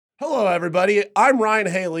Hello, everybody. I'm Ryan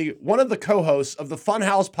Haley, one of the co-hosts of the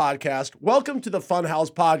Funhaus podcast. Welcome to the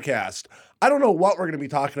Funhaus podcast. I don't know what we're going to be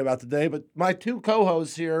talking about today, but my two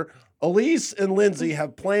co-hosts here, Elise and Lindsay,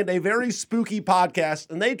 have planned a very spooky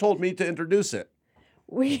podcast, and they told me to introduce it.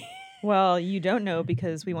 Well, you don't know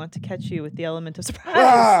because we want to catch you with the element of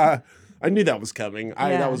surprise. I knew that was coming.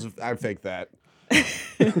 I faked that.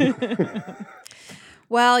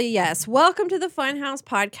 Well, yes. Welcome to the Funhaus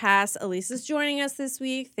podcast. Elise is joining us this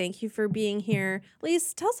week. Thank you for being here.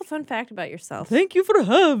 Elise, tell us a fun fact about yourself. Thank you for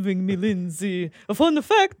having me, Lindsay. A fun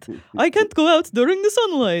fact, I can't go out during the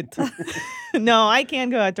sunlight. No, I can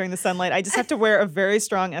go out during the sunlight. I just have to wear a very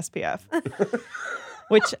strong SPF.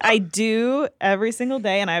 Which I do every single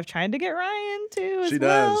day, and I've tried to get Ryan to as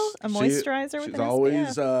well. A moisturizer with an SPF.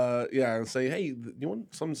 She's always, say, hey, you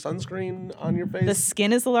want some sunscreen on your face? The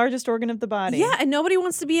skin is the largest organ of the body. Yeah, and nobody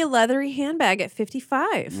wants to be a leathery handbag at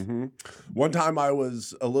 55. Mm-hmm. One time I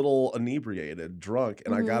was a little inebriated, drunk,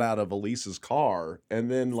 and I got out of Elise's car,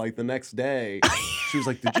 and then like the next day, she was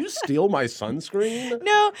like, "Did you steal my sunscreen?"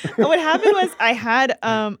 No, what happened was I had,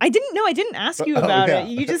 I didn't ask you about it.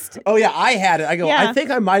 You just. Oh yeah, I had it. I go, yeah. I think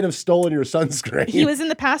I might have stolen your sunscreen. He was in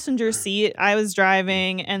the passenger seat. I was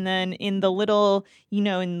driving, and then in the little,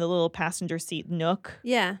 passenger seat nook,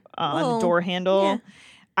 on the door handle,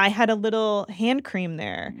 I had a little hand cream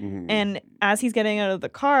there. Mm-hmm. And as he's getting out of the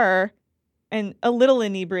car, and a little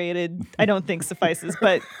inebriated, I don't think suffices,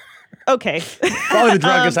 but okay. Probably the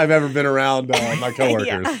drunkest I've ever been around my coworkers.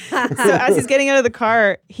 Yeah. So as he's getting out of the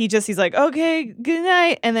car, he's like, okay, good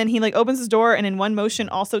night. And then he like opens his door and in one motion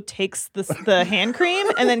also takes the hand cream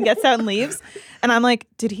and then gets out and leaves. And I'm like,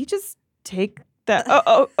 did he just take that?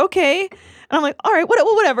 Oh, okay. And I'm like, all right,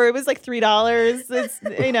 whatever. It was like $3. It's,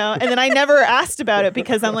 and then I never asked about it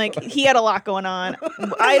because I'm like, he had a lot going on.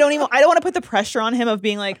 I don't want to put the pressure on him of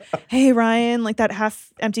being like, hey, Ryan, like that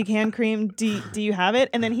half empty hand cream, do you have it?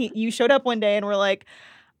 And then you showed up one day and we're like,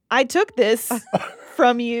 I took this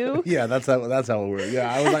from you. Yeah, that's how it worked.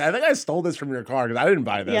 Yeah, I was like, I think I stole this from your car because I didn't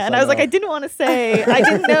buy this. Yeah, and I was like, I didn't want to say. I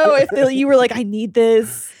didn't know if you were like, I need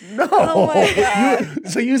this. No. Oh my God.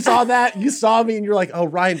 So you saw that? You saw me and you're like, oh,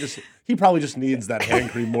 Ryan he probably just needs that hand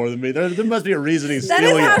cream more than me. There must be a reason he's stealing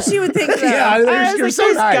it. That is how she would think that. Yeah, I was you're like, so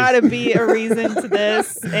there's nice. got to be a reason to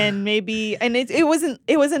this, and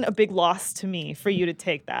it wasn't a big loss to me for you to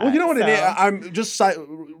take that. Well, you know what it is? I'm just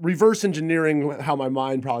reverse engineering how my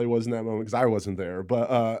mind probably was in that moment because I wasn't there.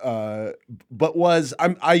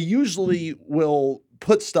 I usually will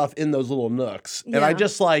put stuff in those little nooks, and I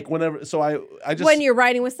just like whenever. So I just when you're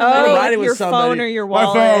riding with somebody, your phone or your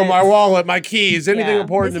wallet, my phone, my wallet, my keys, anything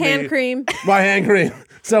important his to me. Hand cream, my hand cream.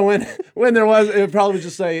 So when there was, it would probably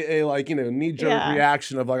just say a knee jerk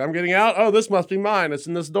reaction of like, I'm getting out. Oh, this must be mine. It's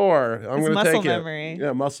in this door. I'm going to take memory. it.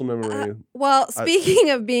 Yeah, muscle memory. Well, speaking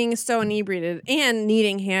of being so inebriated and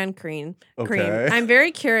needing hand cream, I'm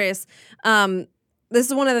very curious. This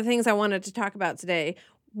is one of the things I wanted to talk about today.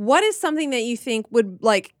 What is something that you think would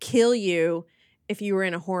like kill you if you were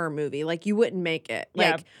in a horror movie? Like you wouldn't make it.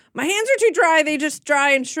 Like my hands are too dry. They just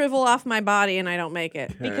dry and shrivel off my body and I don't make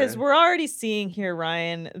it. Because we're already seeing here,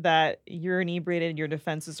 Ryan, that you're inebriated, your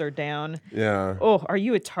defenses are down. Yeah. Oh, are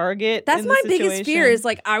you a target? That's my biggest fear is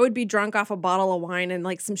like I would be drunk off a bottle of wine and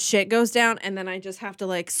like some shit goes down and then I just have to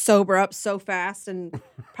like sober up so fast and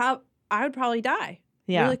I would probably die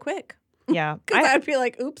really quick. Yeah. Because I'd be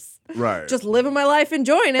like, oops. Right. Just living my life,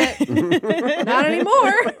 enjoying it. Not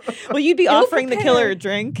anymore. Well, you'd be offering the killer a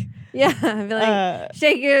drink. Yeah. I'd be like,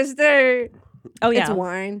 shake your stir. Oh, yeah. It's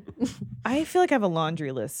wine. I feel like I have a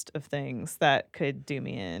laundry list of things that could do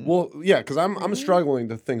me in. Well, yeah, because I'm struggling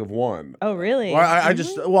to think of one. Oh, really? Well, I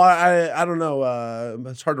don't know.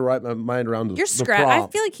 It's hard to wrap my mind around You're scrappy. I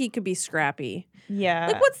feel like he could be scrappy. Yeah.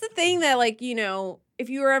 Like, what's the thing that, like, if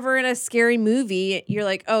you were ever in a scary movie, you're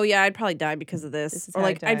like, oh, yeah, I'd probably die because of this. Or,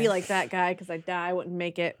 like, I'd be like that guy because I'd die. I wouldn't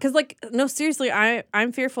make it. Because, like, no, seriously,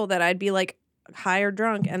 I'm fearful that I'd be, like, high or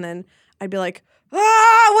drunk. And then I'd be like,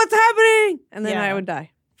 what's happening? And then I would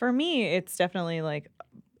die. For me, it's definitely, like,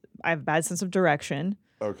 I have a bad sense of direction.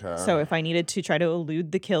 Okay. So if I needed to try to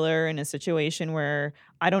elude the killer in a situation where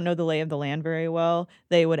I don't know the lay of the land very well,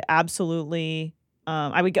 they would absolutely,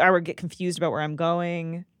 I would get confused about where I'm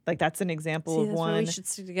going. Like, that's an example of that's one. Why we should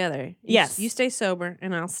stick together. Yes. You stay sober,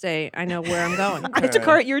 and I'll stay. I know where I'm going. I have to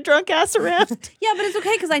cart your drunk ass around. Yeah, but it's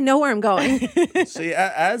okay, because I know where I'm going. See,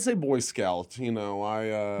 as a Boy Scout,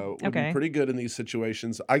 I would be pretty good in these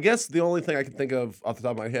situations. I guess the only thing I can think of off the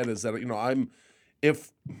top of my head is that,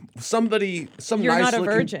 if somebody, some You're nice not a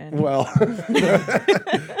looking, virgin. well,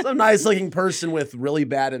 some nice looking person with really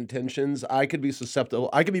bad intentions, I could be susceptible.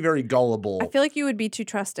 I could be very gullible. I feel like you would be too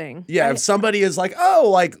trusting. Yeah, if somebody is like, oh,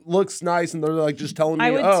 like looks nice, and they're like just telling me,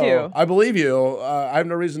 I would oh, too. I believe you. I have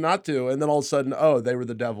no reason not to. And then all of a sudden, oh, they were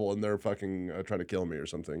the devil, and they're fucking trying to kill me or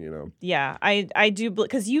something. You know? Yeah, I do,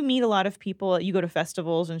 because you meet a lot of people. You go to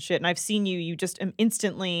festivals and shit, and I've seen you. You just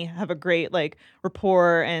instantly have a great like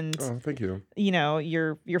rapport, and Oh, thank you. you know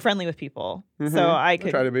you're friendly with people. Mhm. So I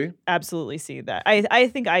could try to be. absolutely see that. I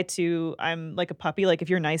think I too. I'm like a puppy. Like if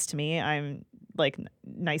you're nice to me, I'm like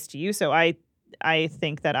nice to you. So I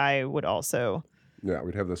think that I would also Yeah,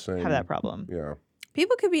 we'd have the same. have that problem. Yeah.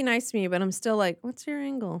 People could be nice to me, but I'm still like, what's your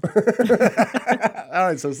angle? All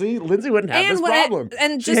right, so see, Lindsay wouldn't have this problem.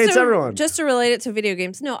 And She hates everyone. Just to relate it to video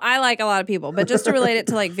games. No, I like a lot of people, but just to relate it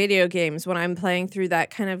to like video games, when I'm playing through that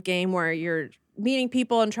kind of game where you're meeting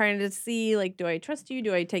people and trying to see like, do I trust you?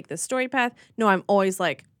 Do I take this story path? No, I'm always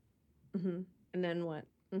like, and then what?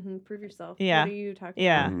 Prove yourself. Yeah. What are you talking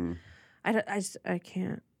Yeah. Mhm. about? I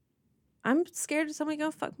can't. I'm scared of somebody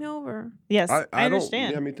gonna fuck me over. Yes, I don't-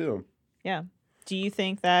 understand. Yeah, me too. Yeah. Do you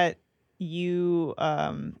think that you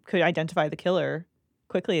could identify the killer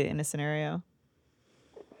quickly in a scenario?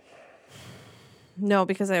 No,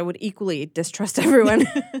 because I would equally distrust everyone.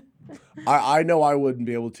 I know I wouldn't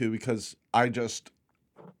be able to because I just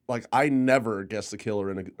like I never guess the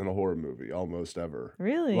killer in a horror movie almost ever.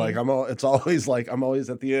 Really? Like it's always like I'm always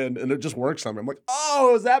at the end and it just works on me. I'm like, oh,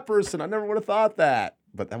 it was that person. I never would have thought that.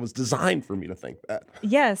 But that was designed for me to think that.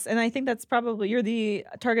 Yes, and I think that's probably you're the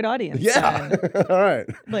target audience. Yeah. then. All right.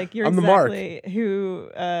 Like you're I'm the mark. exactly who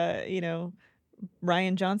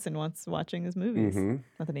Ryan Johnson wants watching his movies. Mm-hmm.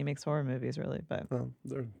 Not that he makes horror movies really, but Well,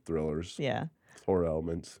 they're thrillers. yeah. Horror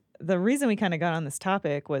elements. The reason we kind of got on this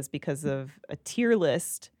topic was because of a tier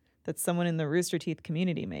list that someone in the Rooster Teeth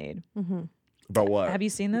community made. About what? Have you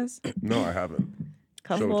seen this? No, I haven't. A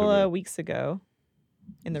couple Show it to me. weeks ago,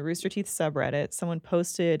 in the Rooster Teeth subreddit, someone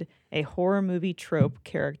posted a horror movie trope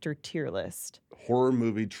character tier list. Horror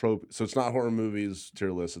movie trope. So it's not horror movies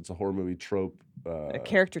tier list. It's a horror movie trope. A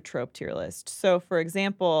character trope tier list. So, for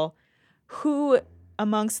example, who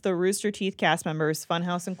amongst the Rooster Teeth cast members,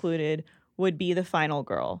 Funhaus included, would be the final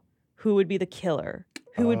girl? Who would be the killer?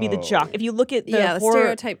 Who would be the jock? If you look at the the horror,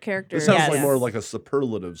 stereotype It characters. sounds Yes. like more like a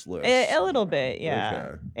superlatives list. a little bit, yeah.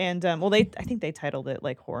 Okay. And I think they titled it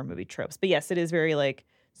like horror movie tropes. But yes, it is very like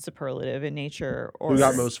superlative in nature. Or Who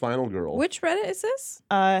got most final girl? Which Reddit is this?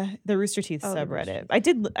 the Rooster Teeth Oh, the subreddit. I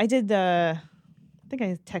did. I think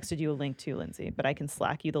I texted you a link too, Lindsay, but I can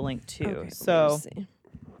Slack you the link too. Okay, So let's see.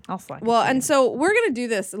 I'll Slack. Well, it to and you. so we're gonna do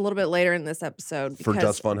this a little bit later in this episode For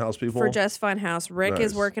because Just Funhouse people? for Just Funhouse. Rick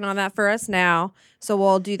is Nice. working on that for us now, so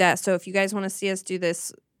we'll do that. So if you guys want to see us do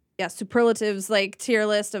this, superlatives like tier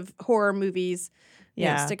list of horror movies,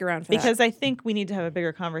 Yeah. stick around for because that. I think we need to have a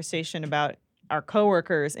bigger conversation about our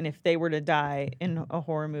coworkers and if they were to die in a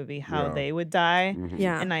horror movie, how Yeah. they would die. Mhm.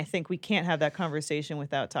 Yeah, And I think we can't have that conversation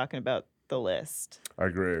without talking about the list. I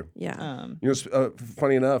agree. yeah. You know,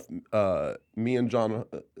 funny enough, me and John,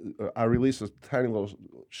 I released a tiny little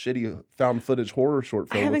shitty found footage horror short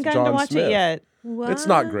I film haven't with gotten John to watch Smith. it yet. It's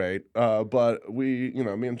not great, but me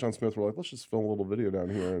and John Smith were like, let's just film a little video down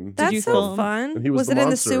here. And That's you so film? fun. And he was the it in the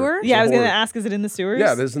monster. sewer? It's Yeah, a I was going to horror- ask, is it in the sewers?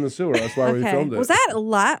 Yeah, it is in the sewer. That's why we filmed it. Was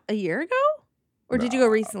that a year ago, or did you go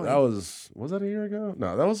recently? That was that a year ago?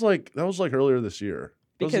 No, that was like earlier this year.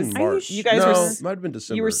 That was in Because March. you guys no, were might have been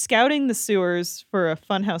December. You were scouting the sewers for a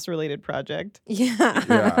Funhouse related project. yeah.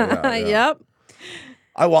 Yeah. Yep.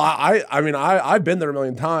 I've been there a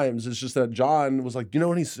million times. It's just that John was like, you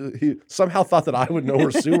know, and he somehow thought that I would know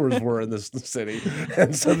where sewers were in this city,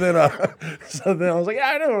 and so then I was like, yeah,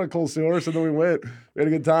 I know what a cool sewer. So then we went, we had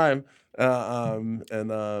a good time.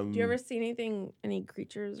 Do you ever see any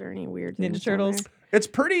creatures or any weird things Ninja down Turtles? there? It's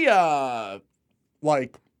pretty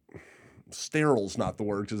like sterile's not the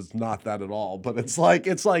word because it's not that at all. But it's like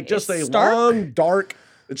just It's a stark? long dark.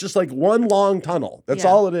 It's just like one long tunnel. That's Yeah.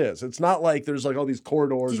 all it is. It's not like there's like all these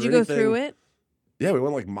corridors. Did or you go anything. through it? Yeah, we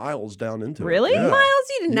went like miles down into Really? it. Yeah. Miles?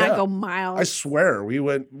 You did not Yeah. go miles. I swear, we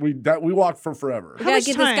walked for forever. We How gotta much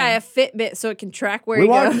get this guy a time? Fitbit so it can track where We he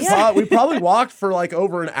walked. goes. We probably walked for like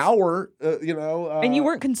over an hour. And you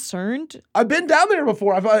weren't concerned? I've been down there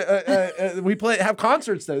before. We have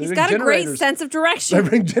concerts there. They He's bring got a great generators. sense of They direction.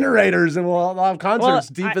 bring generators, and we'll have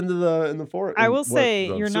concerts Well, deep into the forest. I will say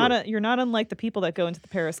you're not unlike the people that go into the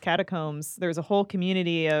Paris catacombs. There's a whole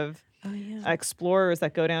community of Oh yeah. explorers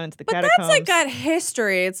that go down into the But catacombs. that's like got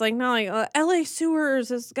history. It's like not like LA sewers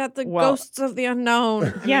has got the Well, ghosts of the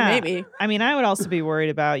unknown. yeah, Maybe. I mean, I would also be worried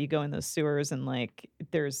about you go in those sewers and like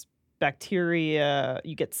there's bacteria,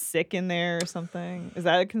 you get sick in there or something. Is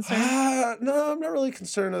that a concern? No, I'm not really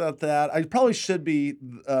concerned about that. I probably should be.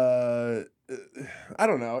 I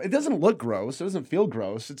don't know. It doesn't look gross. It doesn't feel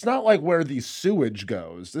gross. It's not like where the sewage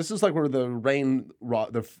goes. This is like where the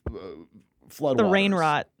flood. The rain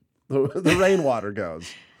rot. The rainwater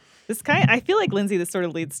goes. I feel like, Lindsay, this sort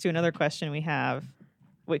of leads to another question we have.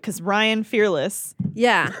 Because Ryan Fearless,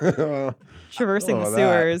 Yeah. traversing the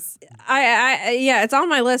sewers. Yeah, it's on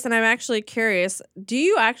my list, and I'm actually curious.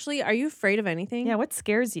 Are you afraid of anything? Yeah, what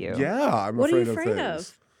scares you? Yeah, I'm What are afraid you of afraid things.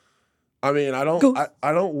 of? I mean, I don't. Ghosts?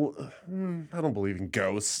 I don't believe in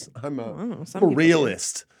ghosts. I'm some a people do.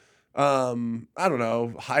 realist. I don't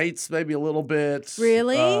know, heights maybe a little bit.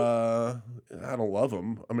 Really? I don't love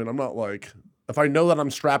them. I mean, I'm not like, if I know that I'm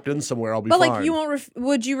strapped in somewhere, I'll be But fine. like, you won't.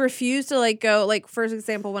 Would you refuse to like go? Like, for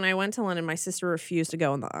example, when I went to London, my sister refused to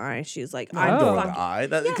go in the eye. She's like, I'm I'm going in fucking.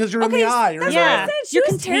 the eye because you're in the eye. You're That's in what the I eye. said. She You're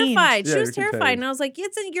was contained. terrified. Yeah, She was you're terrified, contained. and I was like,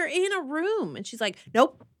 you're in a room." And she's like,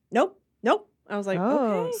 "Nope, nope, nope." I was like,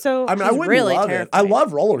 "Okay." So I mean, I She's wouldn't really love it. I terrified.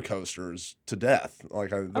 love roller coasters to death. Like,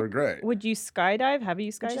 they're great. would you skydive? Have you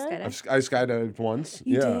you skydived? skydive? I skydived once.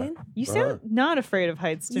 You yeah. did? You sound not afraid of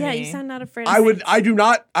heights to me. Yeah, you sound not afraid. Of I would. heights. I do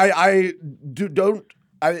not. I don't.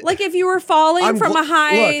 Like if you were falling from a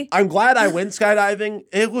high. Look, I'm glad I went skydiving.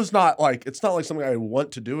 It was not like, it's not like something I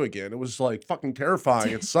want to do again. It was like fucking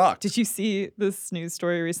terrifying. It sucked. Did you see this news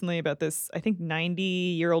story recently about this, I think,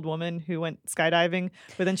 90-year-old woman who went skydiving,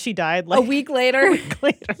 but then she died like a week later.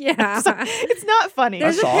 later? Yeah. So, it's not funny.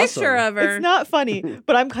 There's a That's picture awesome. of her. It's not funny,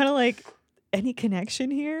 but I'm kind of like, any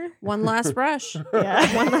connection here? One last rush.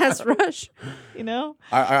 Yeah. One last rush. You know?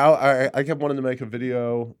 I kept wanting to make a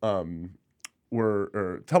video.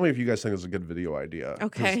 Or tell me if you guys think it's a good video idea. 'Cause,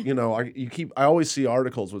 Okay. you know, I always see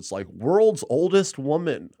articles where it's like, world's oldest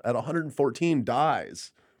woman at 114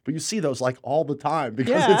 dies. But you see those like all the time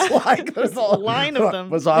because Yeah. it's like there's a line of them.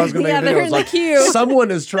 So I was gonna make Yeah, a video. they're It was in the like, queue. someone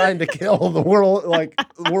is trying to kill the world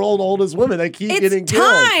oldest women. They keep getting It's killed.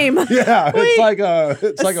 time. Yeah, Wait,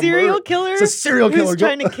 it's like a serial murder. killer? It's a serial killer. Who's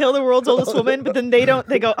trying to kill the world's oldest woman, but then they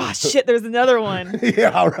go, oh shit, there's another one.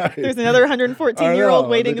 Yeah, right. There's another I 114-year-old know,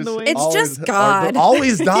 waiting they in the just wings. It's always just God. they're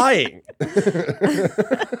always dying.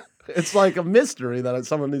 It's like a mystery that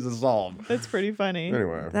someone needs to solve. That's pretty funny.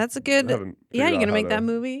 Anyway, That's a good. I haven't Yeah, figured you're out gonna how make to- that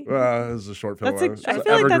movie. It's a short film. I It's feel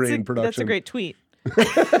an like evergreen production. that's a great tweet.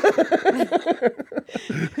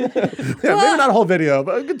 Yeah, maybe not a whole video,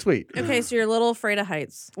 but a good tweet. Okay, so you're a little afraid of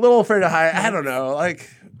heights. A little afraid of height. I don't know. Like,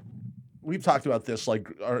 we've talked about this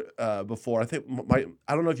before. I think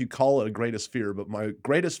I don't know if you call it a greatest fear, but my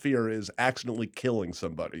greatest fear is accidentally killing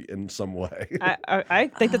somebody in some way. I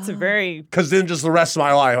think that's a very Because then just the rest of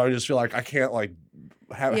my life, I just feel like I can't like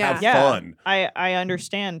have Yeah. fun. I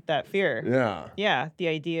understand that fear. Yeah. Yeah, the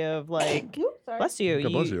idea of like, bless you,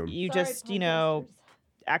 God bless you. you just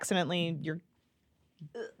accidentally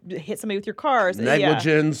hit somebody with your cars.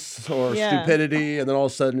 Negligence or Yeah. stupidity, and then all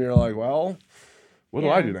of a sudden you're like, well, what do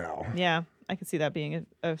I do now? Yeah, I could see that being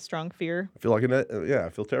a strong fear. I feel like I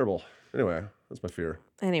feel terrible. Anyway, that's my fear.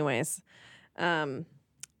 Anyways,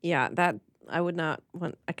 yeah, that I would not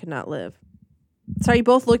want. I could not live. Sorry, you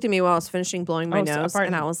both looked at me while I was finishing blowing my nose,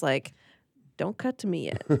 pardon. and I was like, "Don't cut to me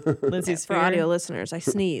yet." Lindsay's For fear. audio listeners, I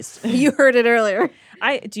sneezed. You heard it earlier.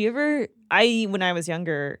 When I was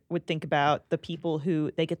younger, would think about the people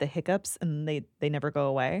who they get the hiccups and they never go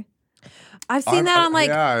away, I've seen that on like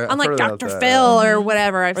yeah, I've on like heard about Dr. that, Phil or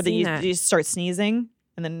whatever. I've or seen you that. just start sneezing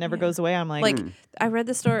and then it never goes away. I'm like, I read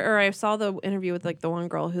the story, or I saw the interview with like the one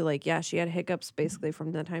girl who she had hiccups basically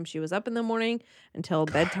from the time she was up in the morning until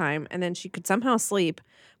bedtime, and then she could somehow sleep,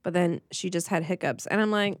 but then she just had hiccups, and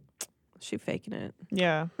I'm like, she faking it.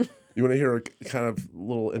 yeah. You want to hear a kind of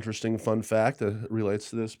little interesting fun fact that relates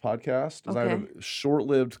to this podcast? Is I have Okay. a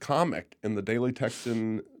short-lived comic in the Daily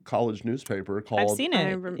Texan college newspaper called. I've seen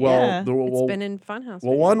it. Well, yeah. It's been in Funhaus.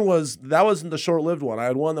 Well, that wasn't the short-lived one. I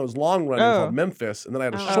had one that was long-running Oh. called Memphis, and then I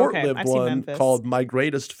had a Oh, okay. short-lived I've seen one Memphis. called My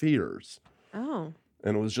Greatest Fears. Oh,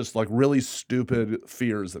 And it was just like really stupid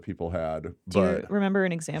fears that people had. Do you But remember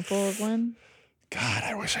an example of one? God,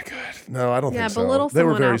 I wish I could. No, I don't yeah, think so. belittle They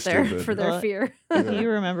were someone very out there stupid. for their Well, fear. If you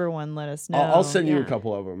remember one, let us know. I'll send you a Yeah.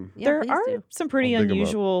 couple of them. Yeah, There please are do. some pretty I'll dig 'em up.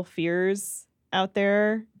 unusual fears out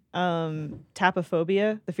there.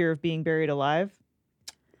 Tapophobia, the fear of being buried alive.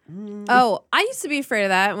 Oh, I used to be afraid of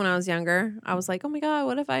that when I was younger. I was like, oh my God,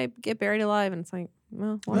 what if I get buried alive? And it's like,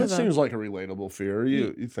 well, one That of them. seems like a relatable fear.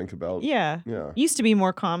 You think about. Yeah. Yeah. Used to be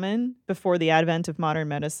more common before the advent of modern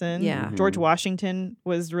medicine. Yeah. Mhm. George Washington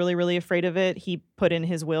was really, really afraid of it. He put in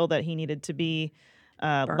his will that he needed to be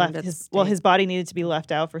Burned at the stake. his body needed to be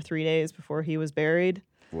left out for 3 days before he was buried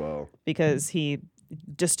Well, because he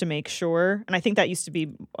just to make sure. And I think that used to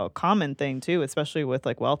be a common thing too, especially with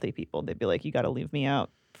like wealthy people. They'd be like, you got to leave me out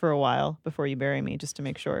for a while before you bury me, just to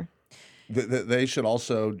make sure. They should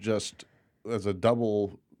also just, as a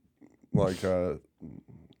double, like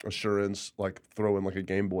assurance, like throw in like a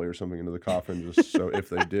Game Boy or something into the coffin, just so if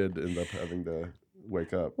they did end up having to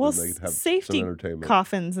wake up, Well, then they could have safety some entertainment.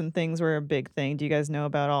 coffins and things were a big thing. Do you guys know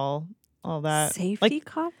about all that? Safety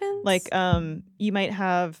coffins? Like you might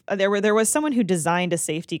have there was someone who designed a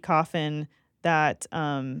safety coffin that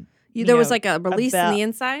there was like a release in the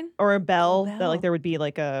inside? or a bell that like there would be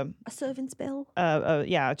like a servant's bell?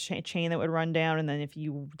 a chain that would run down, and then if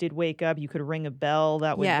you did wake up, you could ring a bell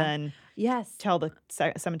that would then tell the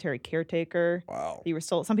cemetery caretaker you were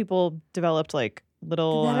still. Some people developed like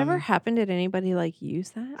little. Did that ever happen? Did anybody like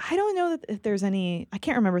use that? I don't know if there's any. I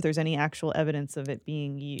can't remember if there's any actual evidence of it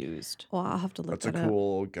being used. Well, I'll have to look That's that a up.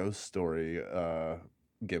 cool ghost story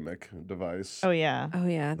gimmick device. Oh yeah. Oh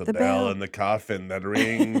yeah, The bell in the coffin that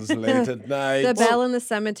rings late at night. The bell in the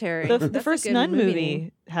cemetery. The That's a first good Nun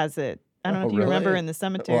movie has it. I don't know if you really? remember in the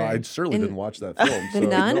cemetery. Well, I certainly didn't watch that film, The so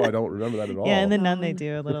Nun? no, I don't remember that at all. Yeah, in the Nun they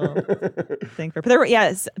do a little thing for. But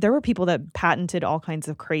there were people that patented all kinds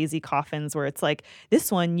of crazy coffins where it's like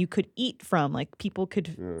this one you could eat from, like people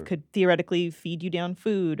could theoretically feed you down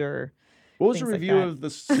food or. What was your things like review that. of the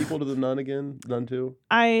sequel to The Nun again? Nun 2?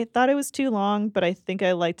 I thought it was too long, but I think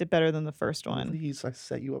I liked it better than the first one. Please, I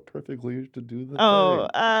set you up perfectly to do the Oh,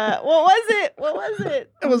 thing. what was it? What was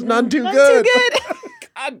it? It was Nun Too Not Good. too good.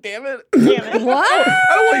 God damn it. Damn it. What?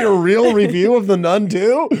 I don't want your real review of The Nun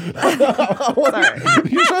 2. Sorry.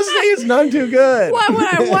 You're supposed to say it's Nun Too Good. Why would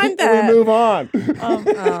I want that? We move on.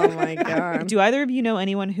 Oh my god. Do either of you know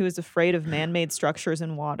anyone who is afraid of man-made structures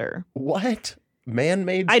in water? What?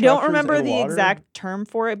 Man-made I don't structures remember in the water? exact term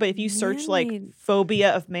for it, but if you search like Man-made.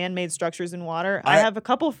 phobia of man-made structures in water, I have a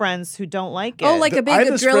couple friends who don't like it. Oh, like a I big have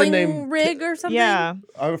this friend drilling named rig or something? yeah.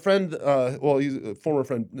 I have a friend, he's a former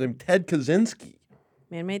friend named Ted Kaczynski.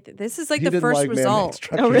 Man-made. This is like He the didn't first like man-made result.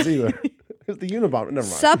 structures either. It was the Unabomber. Never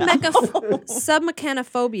mind.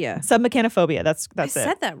 Submechanophobia. Submechanophobia. That's I it.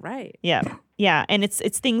 said that right. Yeah. Yeah. And it's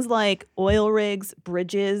things like oil rigs,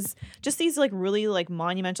 bridges, just these like really like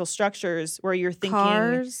monumental structures where you're thinking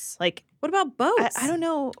Cars. like What about boats? I don't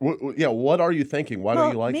know. What are you thinking? Why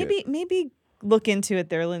don't you like it? Maybe look into it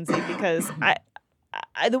there, Lindsay, because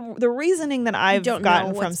the reasoning that I've don't know gotten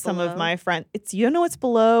from what's some below? of my friends, it's you don't know what's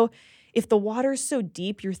below. If the water's so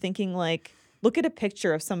deep, you're thinking like, look at a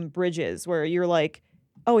picture of some bridges where you're like,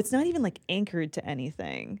 oh, it's not even like anchored to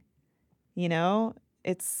anything. You know,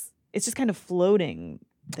 it's just kind of floating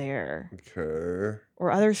there. Okay.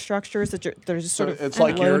 Or other structures that they're just So sort of it's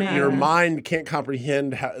like floating. your mind can't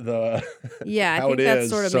comprehend how Yeah, I how think it that's is,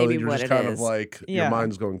 sort of so maybe you're what just it kind is. of like Yeah. your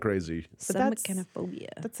mind's going crazy. But that's- Submechanophobia.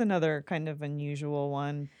 That's another kind of unusual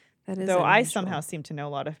one. That is Though I unusual. somehow seem to know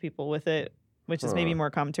a lot of people with it, which is maybe more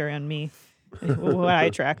commentary on me, what I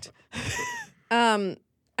attract. I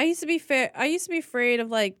used to be afraid of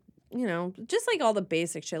like, you know, just like all the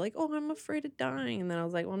basic shit. Like, oh, I'm afraid of dying. And then I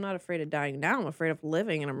was like, well, I'm not afraid of dying now. I'm afraid of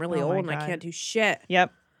living, and I'm really Oh old my and I God. can't do shit.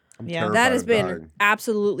 Yep. I'm Yeah. terrified That has of been dying.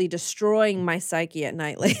 absolutely destroying my psyche at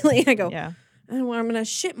night lately. I go, Yeah. and I'm gonna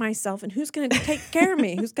shit myself, and who's gonna take care of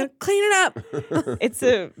me? Who's gonna clean it up? It's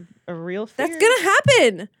a real fear. That's gonna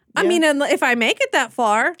happen. I Yeah. mean, if I make it that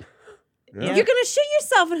far, Yeah. you're gonna shit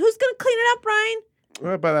yourself, and who's gonna clean it up, Brian?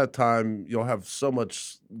 Well, by that time, you'll have so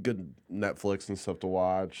much good Netflix and stuff to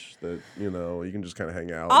watch that, you know, you can just kind of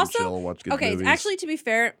hang out Also, and chill and watch good Okay, movies. actually, to be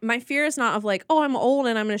fair, my fear is not of like, oh, I'm old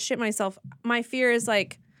and I'm gonna shit myself. My fear is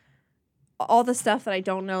like all the stuff that I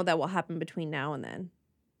don't know that will happen between now and then.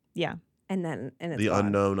 Yeah. And it's the gone.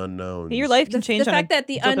 unknown unknowns. Your life can change the on fact a that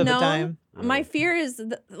the flip of a unknown. dime. My fear is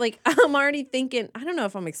like I'm already thinking. I don't know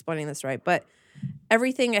if I'm explaining this right, but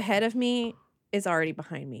everything ahead of me is already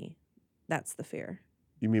behind me. That's the fear.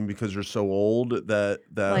 You mean because you're so old that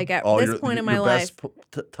Like, at all this point in my your life-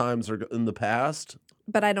 best times are in the past?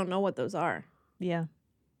 But I don't know what those are Yeah.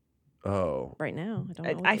 Oh. right now. I don't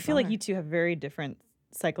know. What I those feel like are. you two have very different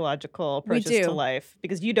psychological We approaches to do. life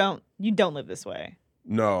because you don't live this way.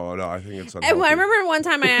 No, I think it's And unhealthy. I remember one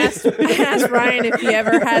time I asked Ryan if he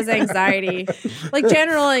ever has anxiety, like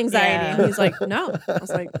general anxiety, and he's like, "No." I was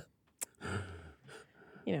like,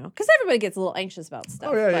 you know, because everybody gets a little anxious about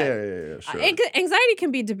stuff. Oh, yeah, but yeah, sure. Anxiety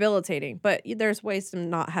can be debilitating, but there's ways to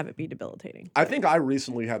not have it be debilitating. I think I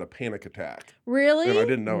recently had a panic attack. Really? And I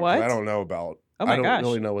didn't know. 'Cause What? I don't know about. Oh my I don't gosh.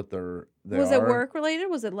 really know what they're Was it work related?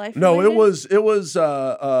 Was it life No, related? it was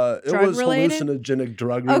related? hallucinogenic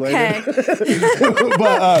drug related. Okay.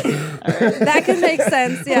 But that could make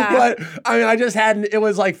sense, yeah. But I mean, I just hadn't. It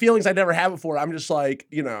was like feelings I'd never had before. I'm just like,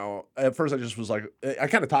 at first I just was like, I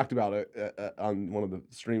kind of talked about it on one of the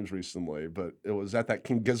streams recently, but it was at that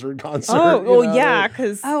King Gizzard concert. Yeah,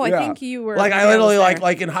 because I think you were like, I literally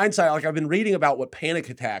like in hindsight, like I've been reading about what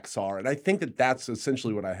panic attacks are, and I think that's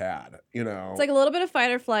essentially what I had. It's like a little bit of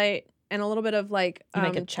fight or flight and a little bit of like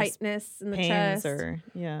a tightness in the pains chest.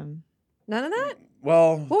 None of that.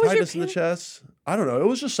 Well, tightness in the chest. I don't know. It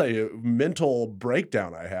was just a mental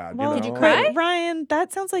breakdown I had. Well, did you cry? Ryan,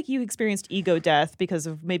 that sounds like you experienced ego death because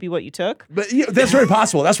of maybe what you took. But that's very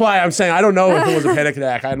possible. That's why I'm saying I don't know if it was a panic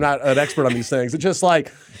attack. I'm not an expert on these things. It just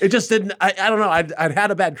didn't. I don't know. I'd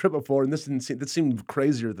had a bad trip before, and this seemed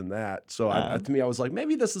crazier than that. So to me, I was like,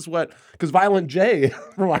 maybe this is because Violent J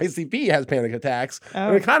from ICP has panic attacks,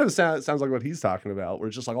 and it kind of sounds like what he's talking about, where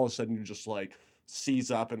it's just like all of a sudden you just like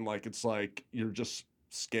seize up and like it's like you're just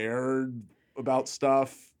scared about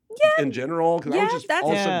stuff in general, because I was just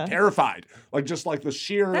all of a sudden terrified, like just like the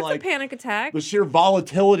sheer a panic attack, the sheer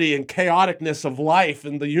volatility and chaoticness of life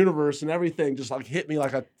and the universe and everything just like hit me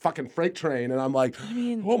like a fucking freight train, and I'm like,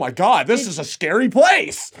 oh my god, this is a scary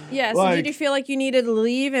place. Yeah. So did you feel like you needed to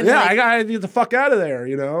leave? And I gotta get the fuck out of there,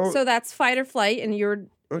 So that's fight or flight, and you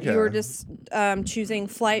were just choosing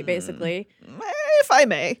flight, basically. If I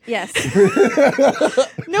may. Yes.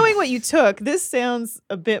 Knowing what you took, this sounds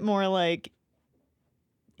a bit more like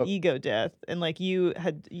ego death, and like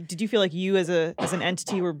did you feel like you as an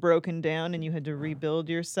entity were broken down and you had to rebuild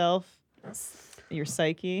yourself, your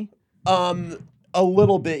psyche? A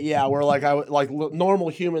little bit, yeah, where like normal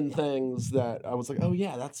human things that I was like, oh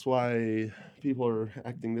yeah, that's why people are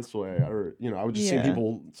acting this way, or I would just see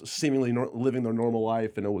people seemingly living their normal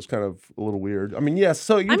life, and it was kind of a little weird. I mean, yes,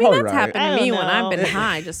 so you're probably that's right. happened to me when I've been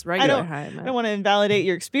high, just regular high. I don't want to invalidate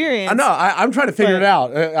your experience. I know. I'm trying to figure it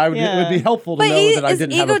out. It would be helpful to know that I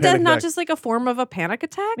didn't have a panic attack. Is ego death not just like a form of a panic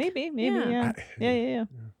attack? Maybe, yeah. Yeah.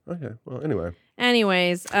 Okay. Well, anyway.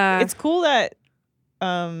 Anyways, it's cool that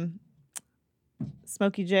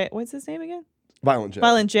Smokey J, what's his name again? Violent J.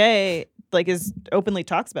 Violent J, like openly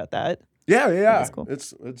talks about that. Yeah. That's cool.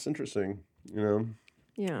 It's interesting,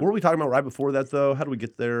 Yeah. What were we talking about right before that, though? How do we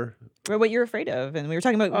get there? What you're afraid of, and we were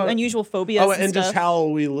talking about unusual phobias. And just how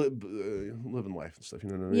we live in life and stuff. You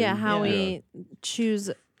know what I mean? Yeah, how we choose.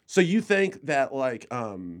 So you think that like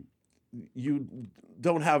you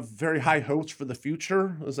don't have very high hopes for the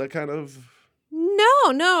future? Is that kind of?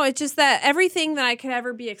 No. It's just that everything that I could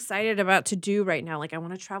ever be excited about to do right now, like I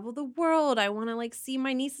want to travel the world. I want to like see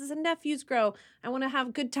my nieces and nephews grow. I want to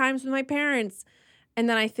have good times with my parents. And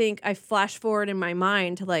then I think I flash forward in my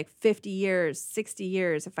mind to like 50 years, 60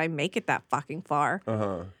 years, if I make it that fucking far.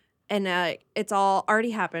 And it's all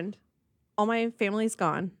already happened. All my family's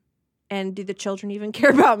gone. And do the children even care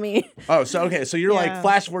about me? Oh, so okay. So you're like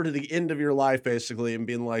flash forward to the end of your life basically and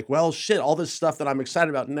being like, well, shit, all this stuff that I'm excited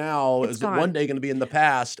about now is one day going to be in the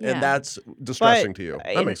past. And that's distressing to you.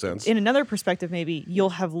 That makes sense. In another perspective, maybe you'll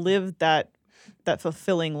have lived that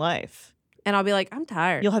fulfilling life. And I'll be like, I'm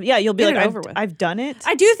tired. You'll be like, I've done it.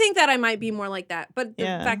 I do think that I might be more like that. But the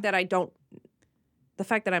fact that the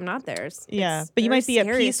fact that I'm not there is but you might be at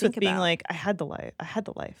peace with being like, I had the life.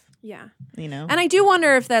 Yeah. And I do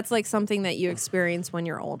wonder if that's like something that you experience when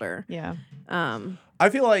you're older. Yeah. I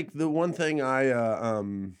feel like the one thing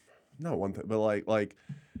not one thing, but like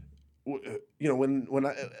when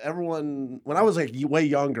I was like way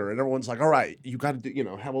younger and everyone's like, all right, you got to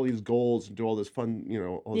do, have all these goals and do all this fun,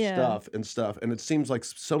 all this stuff. And it seems like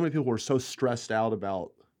so many people were so stressed out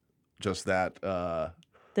about just that,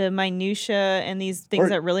 the minutia and these things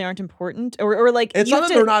that really aren't important, or like it's not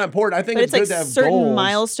that they're not important. I think it's good like to have certain goals.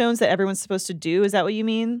 Milestones that everyone's supposed to do. Is that what you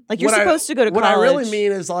mean? Like you're supposed to go to college. What I really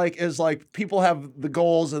mean is like people have the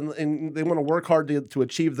goals and they want to work hard to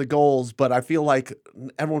achieve the goals, but I feel like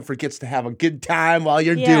everyone forgets to have a good time while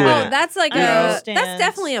you're doing it. That's like that's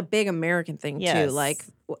definitely a big American thing too. Like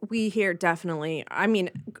we hear definitely. I mean,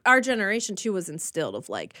 our generation too was instilled of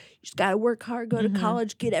like you just gotta work hard, go to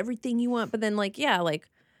college, get everything you want. But then like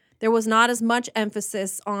there was not as much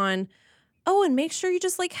emphasis on, and make sure you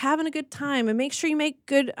just like having a good time and make sure you make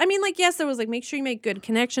good. I mean, like, yes, there was like, make sure you make good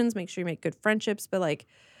connections, make sure you make good friends, but like,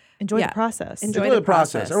 enjoy the process. Enjoy the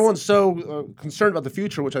process. Everyone's so concerned about the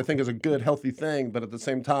future, which I think is a good, healthy thing. But at the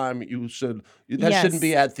same time, that shouldn't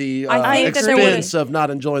be at the expense of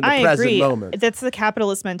not enjoying the present moment. That's the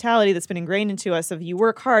capitalist mentality that's been ingrained into us of you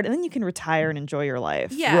work hard and then you can retire and enjoy your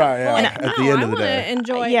life. Yeah. Right. Yeah. At the end of the day.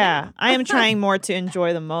 Enjoy. I am trying more to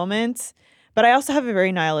enjoy the moment. But I also have a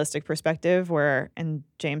very nihilistic perspective where, and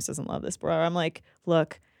James doesn't love this, bro. I'm like,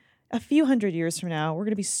 look, a few hundred years from now, we're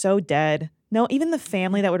going to be so dead. No, even the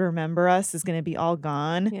family that would remember us is going to be all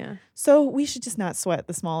gone. Yeah. So we should just not sweat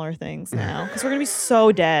the smaller things now because we're going to be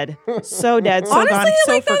so dead, so dead, so Honestly, gone,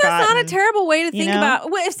 so like forgotten. that's not a terrible way to think know?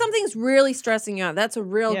 about. Well, if something's really stressing you out, that's a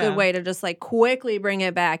real Yeah. good way to just like quickly bring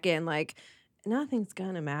it back in. Like nothing's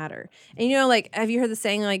gonna matter. And you know, like, have you heard the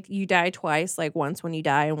saying like you die twice? Like once when you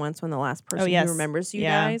die and once when the last person yes. who remembers you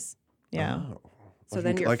Yeah. dies. Yeah. Oh. So Like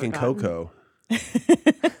then you're like in forgotten. Coco.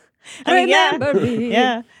 I mean, yeah. Remember me.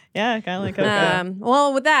 Yeah. Yeah. Kind of like Coco.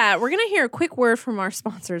 Well, with that, we're going to hear a quick word from our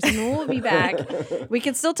sponsors and then we'll be back. We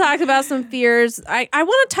can still talk about some fears. I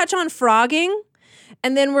want to touch on frogging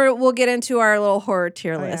and then we'll get into our little horror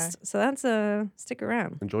tier list. Yeah. So that's stick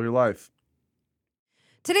around. Enjoy your life.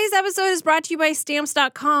 Today's episode is brought to you by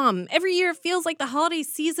Stamps.com. Every year it feels like the holiday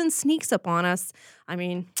season sneaks up on us. I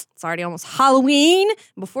mean, it's already almost Halloween.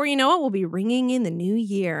 Before you know it, we'll be ringing in the new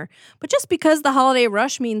year. But just because the holiday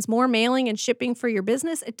rush means more mailing and shipping for your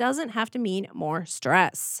business, it doesn't have to mean more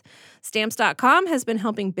stress. Stamps.com has been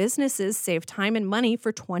helping businesses save time and money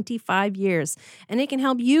for 25 years, and it can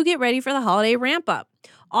help you get ready for the holiday ramp up.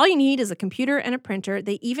 All you need is a computer and a printer.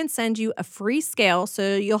 They even send you a free scale,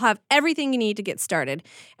 so you'll have everything you need to get started.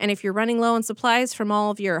 And if you're running low on supplies from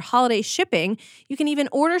all of your holiday shipping, you can even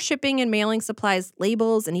order shipping and mailing supplies,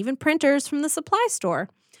 labels, and even printers from the supply store.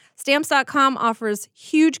 Stamps.com offers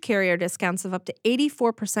huge carrier discounts of up to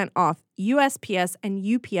 84% off USPS and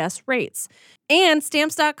UPS rates. And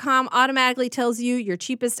Stamps.com automatically tells you your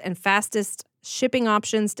cheapest and fastest shipping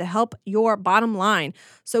options to help your bottom line.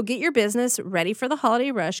 So get your business ready for the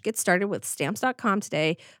holiday rush. Get started with Stamps.com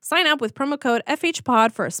today. Sign up with promo code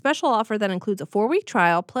FHPOD for a special offer that includes a 4-week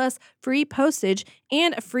trial plus free postage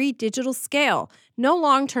and a free digital scale. No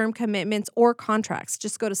long-term commitments or contracts.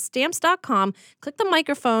 Just go to Stamps.com, click the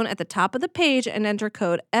microphone at the top of the page, and enter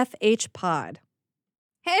code FHPOD.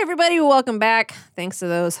 Hey everybody, welcome back. Thanks to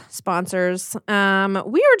those sponsors. We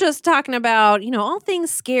were just talking about, all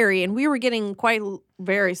things scary, and we were getting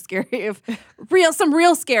very scary of some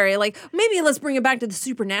real scary. Like maybe let's bring it back to the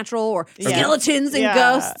supernatural or skeletons and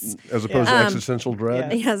ghosts. As opposed to existential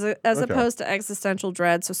dread. Yeah, as opposed to existential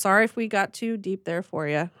dread. So sorry if we got too deep there for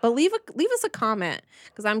you. But leave us a comment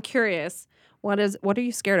because I'm curious. What are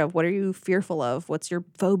you scared of? What are you fearful of? What's your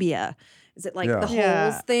phobia? Is it like the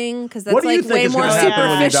holes thing? Because that's like way more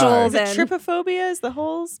superficial Is it trypophobia? Is the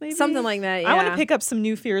holes maybe? Something like that, yeah. I want to pick up some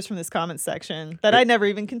new fears from this comment section that I never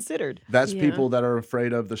even considered. That's people that are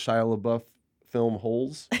afraid of the Shia LaBeouf film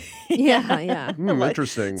Holes. Yeah.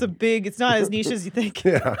 Interesting. It's not as niche as you think.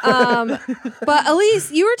 Yeah. But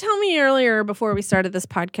Elise, you were telling me earlier before we started this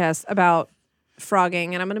podcast about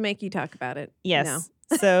frogging, and I'm going to make you talk about it. Yes.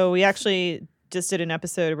 So we actually just did an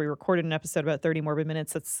episode. We recorded an episode about 30 Morbid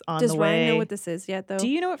Minutes that's on the way. Does Ryan know what this is yet, though? Do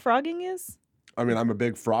you know what frogging is? I mean, I'm a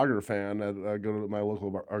big Frogger fan. I go to my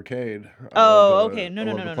local arcade. Okay. No.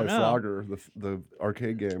 Play Frogger, the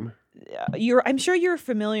arcade game. I'm sure you're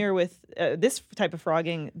familiar with this type of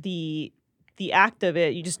frogging. The act of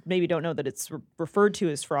it, you just maybe don't know that it's referred to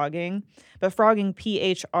as frogging. But frogging,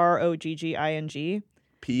 PHROGGING.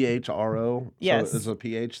 PHRO? Yes. So it's a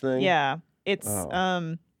PH thing? Yeah. It's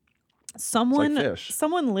someone like fish.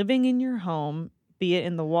 Someone living in your home, be it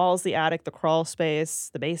in the walls, the attic, the crawl space,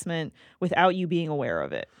 the basement, without you being aware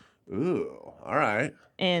of it. Ooh, all right.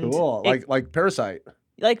 And cool. Like Parasite.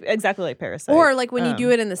 Exactly like Parasite. Or like when you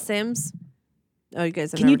do it in The Sims. Oh, you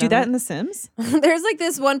guys have Can you do that in The Sims? There's like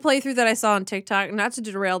this one playthrough that I saw on TikTok, not to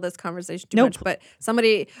derail this conversation too much, but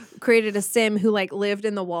somebody created a Sim who like lived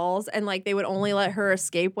in the walls and like they would only let her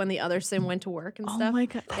escape when the other Sim went to work and stuff. Oh my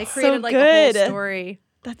God. They created like a whole story.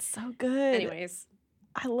 That's so good. Anyways.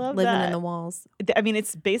 I love living that. in the walls. I mean,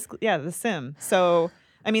 it's basically, The Sim. So,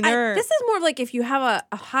 I mean, this is more of like if you have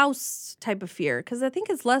a house type of fear, because I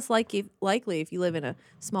think it's less likely if you live in a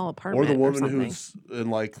small apartment. Or the woman who's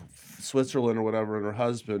in like Switzerland or whatever, and her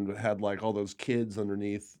husband had like all those kids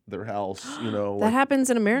underneath their house, that like,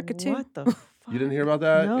 happens in America too. What the fuck? You didn't hear about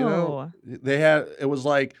that? No. It was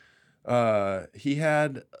like he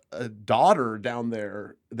had a daughter down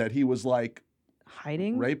there that he was like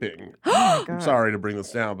hiding, raping. Oh I'm sorry to bring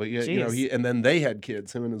this down, but and then they had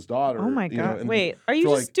kids, him and his daughter. Oh my God! And wait, are you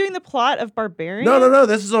just doing the plot of Barbarian? No.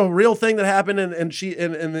 This is a real thing that happened, and she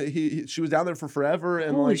was down there for forever,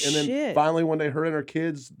 and Holy and then shit. finally one day her and her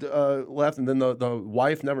kids left, and then the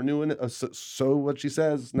wife never knew so what she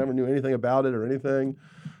says, never knew anything about it or anything.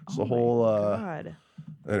 It's the whole. God.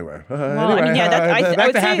 Anyway,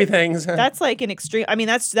 back to happy things. That's like an extreme. I mean,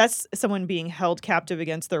 that's someone being held captive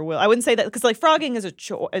against their will. I wouldn't say that because like frogging is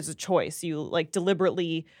a choice. You like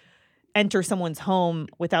deliberately enter someone's home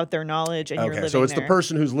without their knowledge and you're living so it's there. the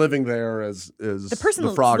person who's living there is The person the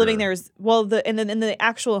that's Frogger. living there is and then the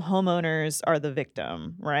actual homeowners are the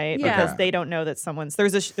victim, right? Yeah. Because they don't know that someone's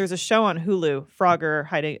there's a show on Hulu, Frogger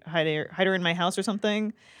Hider in My House or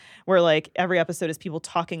something, where like every episode is people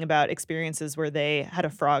talking about experiences where they had a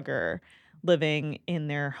Frogger living in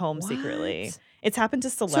their home secretly. It's happened to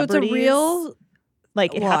celebrities. So it's a real.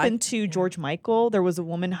 Like it happened to George Michael. There was a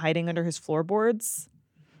woman hiding under his floorboards.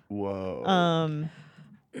 Whoa. And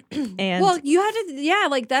Well, you had to,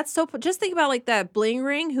 like that's so. Just think about like that bling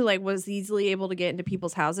ring who like was easily able to get into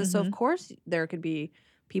people's houses. So of course there could be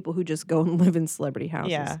people who just go and live in celebrity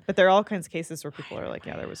houses. yeah, but there are all kinds of cases where people are like,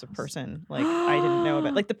 yeah, there was a person like I didn't know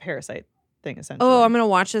about, like the parasite thing essentially. Oh, I'm gonna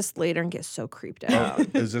watch this later and get so creeped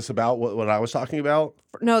out. Is this about what I was talking about?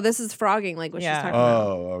 No, this is frogging, like what she's talking about.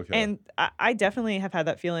 Oh, okay. And I definitely have had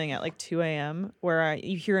that feeling at like 2 a.m. where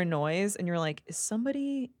you hear a noise and you're like, is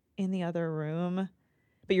somebody in the other room?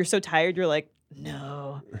 But you're so tired, you're like,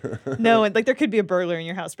 no. And like there could be a burglar in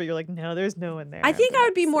your house, but you're like, no, there's no one there. I think I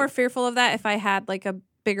would be more fearful of that if I had like a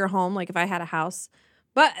bigger home, like if I had a house.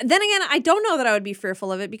 But then again, I don't know that I would be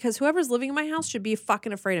fearful of it because whoever's living in my house should be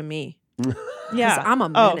fucking afraid of me. Yeah. 'Cause I'm a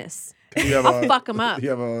menace. I'll fuck them up. You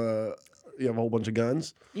have a whole bunch of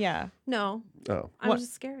guns? Yeah. No. Oh. I'm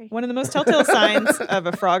just scary. One of the most telltale signs of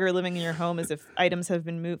a Frogger living in your home is if items have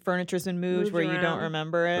been moved, furniture's been moved where you don't around.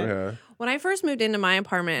 remember it. Okay. When I first moved into my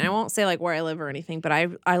apartment, and I won't say like where I live or anything, but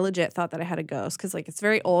I legit thought that I had a ghost because like it's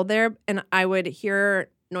very old there, and I would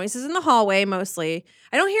hear noises in the hallway mostly.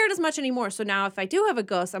 I don't hear it as much anymore. So now if I do have a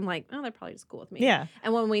ghost, I'm like, oh, they're probably just cool with me. Yeah.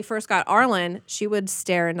 And when we first got Arlen, she would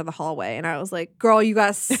stare into the hallway, and I was like, girl, you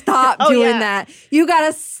gotta stop Oh, doing yeah. that. You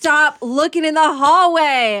gotta stop looking in the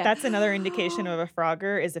hallway. That's another indication of a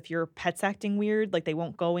Frogger is if your pet's acting weird, like they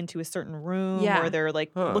won't go into a certain room Yeah. or they're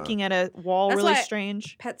like looking at a wall That's really why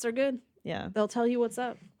strange. Pets are good. Yeah. They'll tell you what's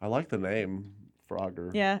up. I like the name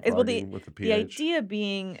Frogger. Yeah. Well, The with the idea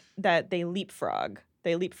being that they leapfrog.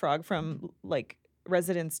 They leapfrog from like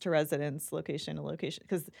residence to residence, location to location.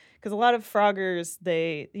 Because a lot of Froggers,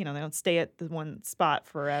 they don't stay at the one spot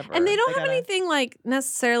forever. And they don't have anything like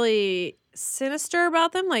necessarily sinister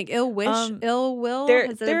about them, like ill wish, ill will.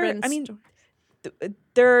 Has there been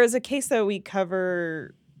there is a case that we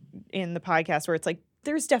cover in the podcast where it's like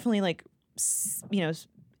there's definitely like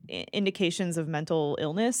indications of mental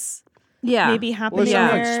illness. Yeah, maybe happening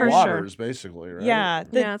Well, there. like squatters, basically, right? Yeah,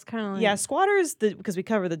 it's kind of like squatters because we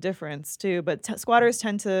cover the difference too. But squatters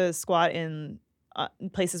tend to squat in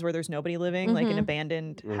places where there's nobody living, like an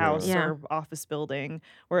abandoned house or office building.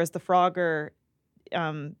 Whereas the Frogger,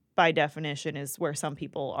 by definition, is where some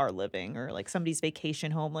people are living or like somebody's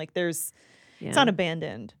vacation home. Like it's not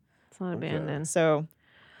abandoned. It's not abandoned. So.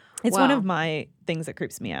 It's one of my things that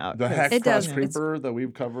creeps me out. The Hex Cross Creeper that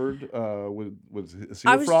we've covered is he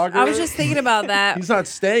a Frogger? I was just thinking about that. He's not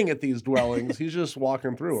staying at these dwellings. He's just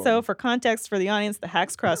walking through them. So for context for the audience, the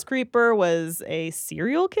Hex Cross Creeper was a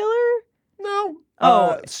serial killer? No.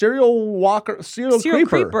 Serial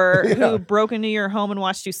creeper Yeah. who broke into your home and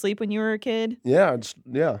watched you sleep when you were a kid? Yeah.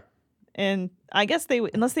 And I guess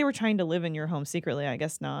unless they were trying to live in your home secretly, I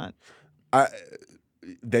guess not.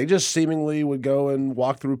 They just seemingly would go and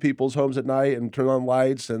walk through people's homes at night and turn on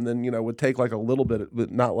lights, and then would take like a little bit, but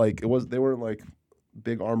not like they weren't like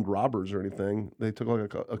big armed robbers or anything. They took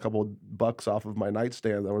like a couple of bucks off of my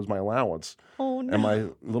nightstand. That was my allowance. Oh no! And my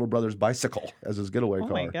little brother's bicycle as his getaway car.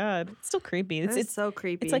 Oh my god, it's still creepy. It's so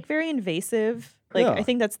creepy. It's like very invasive. Like I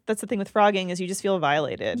think that's the thing with frogging is you just feel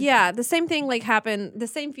violated. Yeah, the same thing like happened. The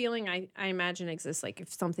same feeling I imagine exists like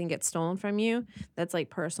if something gets stolen from you. That's like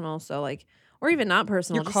personal. So like. Or even not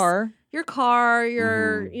personal. Your car,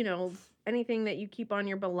 your anything that you keep on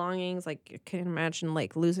your belongings. Like I can imagine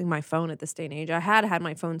like losing my phone at this day and age. I had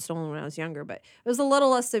my phone stolen when I was younger, but it was a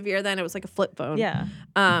little less severe then. It was like a flip phone. Yeah.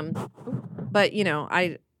 But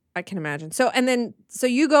I can imagine. So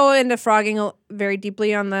you go into frogging very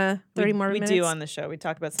deeply on the 30 Morbid Minutes. We do on the show. We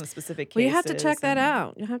talk about some specific cases. Well, you have to check that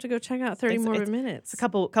out. You have to go check out 30 Morbid Minutes. It's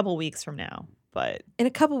a couple weeks from now, but in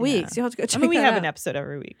a couple weeks you have to go check. We have an episode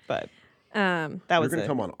every week, but. You're going to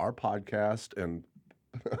come on our podcast and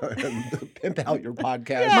pimp out your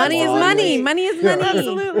podcast. Yeah, money is money. Money is money.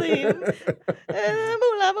 Absolutely. Where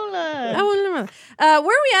are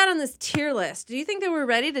we at on this tier list? Do you think that we're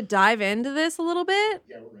ready to dive into this a little bit?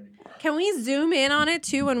 Yeah, we're ready. Can we zoom in on it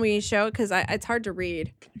too when we show it? Because it's hard to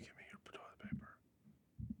read. Can you give me your toilet paper?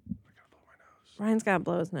 I got to blow my nose. Ryan's got to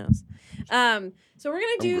blow his nose. So we're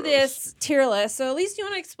going to do this tier list. So at least you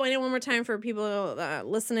want to explain it one more time for people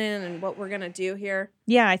listening and what we're going to do here.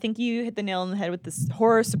 Yeah, I think you hit the nail on the head with this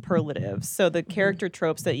horror superlatives. So the character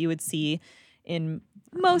tropes that you would see in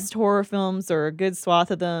most horror films, or a good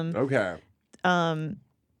swath of them. Okay.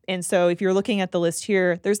 And so if you're looking at the list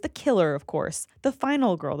here, there's the killer, of course. The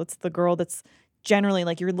final girl. That's the girl that's generally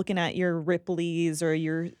like you're looking at your Ripleys or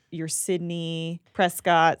your Sydney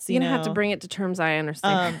Prescotts. You're gonna have to bring it to terms I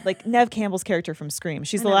understand. Like Neve Campbell's character from Scream.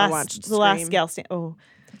 She's I the never last watched last Scream. gal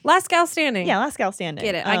Last gal standing. Yeah, last gal standing.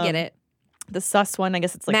 Get it. I get it. The sus one, I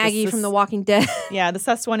guess it's like Maggie from The Walking Dead. Yeah, the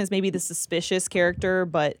sus one is maybe the suspicious character,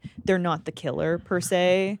 but they're not the killer per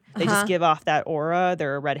se. They just give off that aura.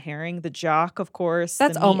 They're a red herring. The jock, of course.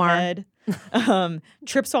 That's the Omar. meathead.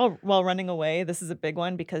 Trips while running away. This is a big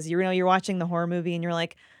one because you're watching the horror movie and you're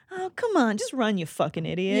like, oh, come on, just run, you fucking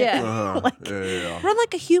idiot. Yeah. Run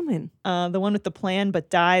like a human. The one with the plan but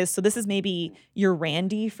dies. So this is maybe your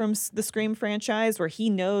Randy from the Scream franchise where he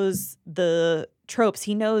knows the tropes.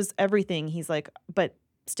 He knows everything. He's like, but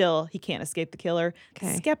still, he can't escape the killer.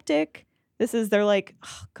 Okay. Skeptic. They're like,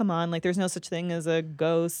 oh, come on, like there's no such thing as a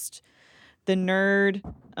ghost. The nerd,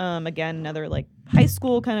 again, another like high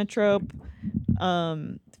school kind of trope.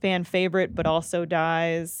 Fan favorite, but also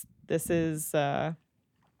dies. This is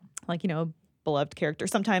beloved character.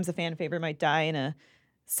 Sometimes a fan favorite might die in a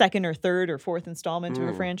second or third or fourth installment of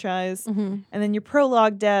a franchise. Mm-hmm. And then your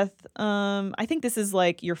prologue death. I think this is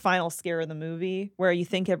like your final scare of the movie where you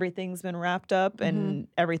think everything's been wrapped up and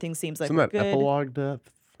everything seems like Isn't that good. epilogue death?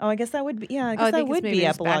 Oh, I guess that would be, yeah, I I guess that think it's would maybe be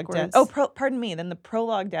just epilogue death. backwards. Oh, pardon me. Then the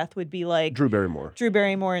prologue death would be like Drew Barrymore. Drew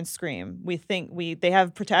Barrymore and Scream. We think they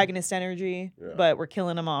have protagonist energy, but we're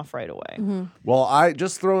killing them off right away. Mm-hmm. Well, I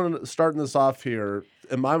just starting this off here.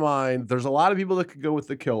 In my mind, there's a lot of people that could go with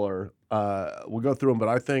the killer. We'll go through them, but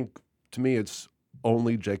I think to me it's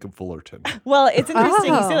only Jacob Fullerton. Well, it's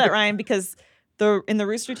interesting you Oh. say that, Ryan, because in the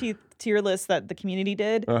Rooster Teeth tier list that the community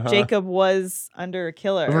did, Jacob was under a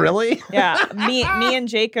killer. Really? Yeah, me and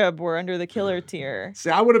Jacob were under the killer tier. See,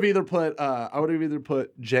 I would have either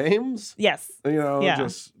put James, Yes.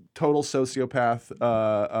 just total sociopath,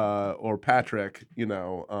 or Patrick,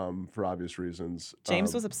 for obvious reasons.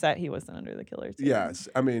 James was upset he wasn't under the killer tier. Yes,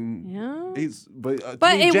 I mean, Yeah. but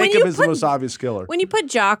But to me, when Jacob you is the put- most obvious killer. When you put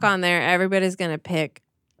Jock on there, everybody's gonna pick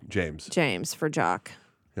James, James for Jock.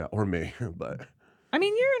 yeah, or me, but I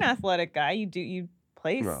mean, you're an athletic guy. You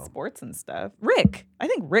play No. sports and stuff. Rick. I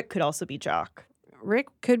think Rick could also be Jock. Rick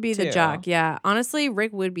could be the Too. Jock. Yeah, honestly,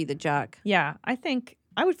 Rick would be the Jock. Yeah, I think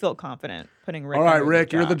I would feel confident putting Rick all right, under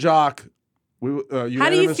Rick, you're the jock. How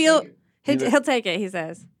do you feel? He'll take it. He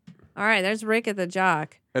says. All right, there's Rick at the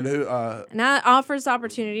Jock. And who? Now it offers the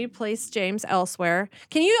opportunity to place James elsewhere.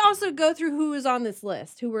 Can you also go through who is on this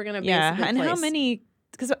list? Who we're gonna Yeah, basically and how place? many?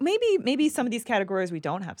 Because maybe some of these categories we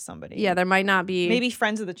don't have somebody. Yeah, there might not be. Maybe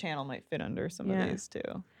friends of the channel might fit under some Yeah. of these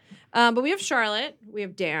too. But we have Charlotte, we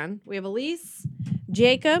have Dan, we have Elise,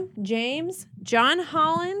 Jacob, James, John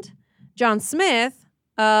Holland, John Smith,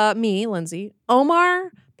 me, Lindsay,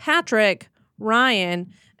 Omar, Patrick,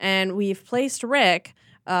 Ryan, and we've placed Rick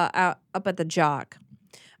up at the Jock.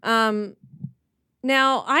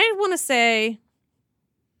 Now, I want to say...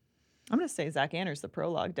 I'm gonna say Zach Anders, the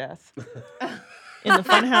prologue death in the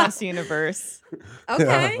Funhouse universe.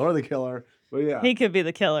 Okay. or the killer. But yeah, He could be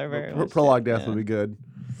the killer. Very much. prologue death Yeah. would be good.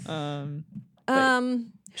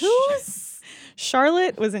 Who's...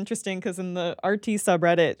 Charlotte was interesting because in the RT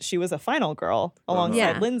subreddit, she was a final girl alongside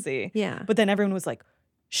Yeah. Lindsay. Yeah. But then everyone was like,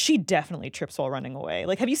 she definitely trips while running away.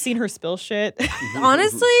 Like, have you seen her spill shit?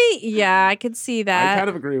 Honestly, yeah, I could see that. I kind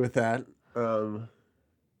of agree with that.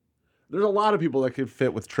 There's a lot of people that could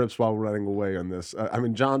fit with trips while running away on this. I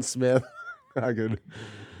mean, John Smith, I could.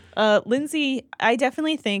 Lindsay, I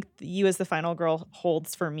definitely think you as the final girl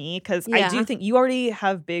holds for me because I Yeah. do think you already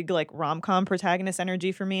have big like rom-com protagonist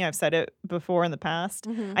energy for me. I've said it before in the past.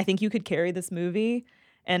 Mhm. I think you could carry this movie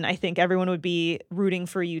and I think everyone would be rooting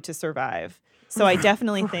for you to survive. So I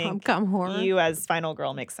definitely think Rom-com horror. you as final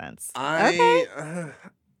girl makes sense.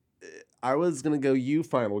 I was gonna go you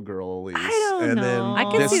final girl, Elise. I don't and know. then I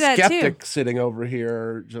can this see that, too. skeptic sitting over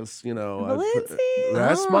here, just Lindsay?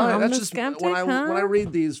 That's Oh, my. I'm That's the just skeptic, when I huh?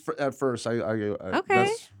 read these at first. I Okay.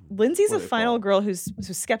 That's, Lindsay's What a do they final call it? girl who's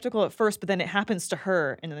skeptical at first, but then it happens to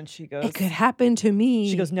her, and then she goes, It could happen to me.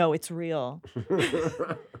 she goes, no, it's real.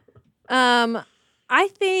 I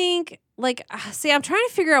think see, I'm trying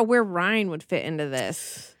to figure out where Ryan would fit into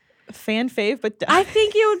this. Fan fave, but I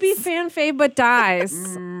think it would be fan fave, but dies.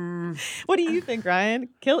 what do you think, Ryan?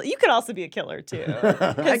 You could also be a killer too,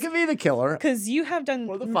 I could be the killer. because you have done.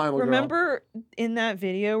 Or the final girl. remember in that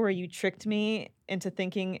video where you tricked me into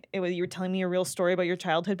thinking you were telling me a real story about your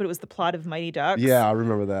childhood, but it was the plot of Mighty Ducks. Yeah, I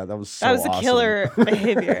remember that. That was so That was awesome. a killer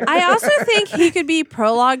behavior. I also think he could be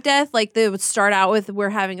prologue death. Like they would start out with, we're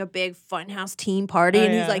having a big Funhouse team party,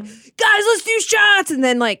 and he's like, guys, let's do shots. And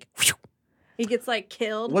then like, whew, he gets like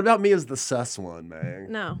killed. What about me as the sus one, man?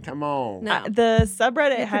 No. Come on. No. The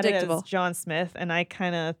subreddit You're had it predictable. as John Smith, and I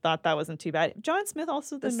kind of thought that wasn't too bad. John Smith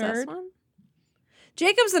also the sus nerd. one?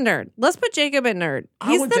 Jacob's the nerd. Let's put Jacob at nerd.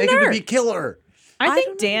 I He's want the Jacob nerd. to be killer. I don't think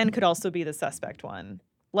know. Dan could also be the suspect one.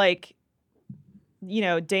 Like,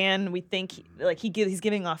 Dan, we think he's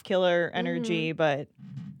giving off killer energy, but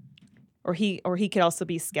or he could also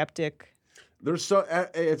be skeptic. There's so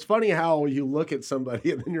it's funny how you look at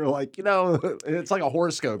somebody and then you're like, it's like a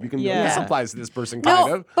horoscope. You can this applies to this person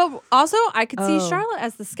kind of. But also I could see Charlotte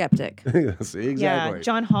as the skeptic. See, exactly. Yeah,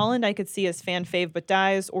 John Holland I could see as fan fave but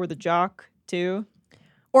dies, or the jock too.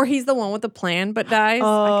 Or he's the one with the plan but dies.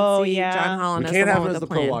 I could see John Holland We as can't the have one him with as the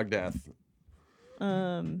plan. prologue death.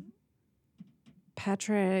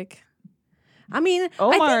 Patrick. I mean,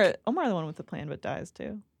 Omar I think, the one with the plan but dies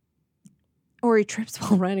too. or he trips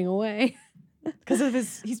while running away. Because of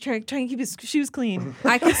he's trying to keep his shoes clean.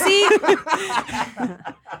 I could see,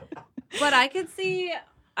 but I could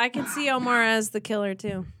see Omar as the killer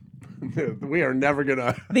too. We are never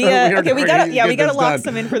gonna. We gotta lock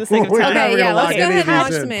some in for the sake of time. Okay, yeah, let's go ahead and lock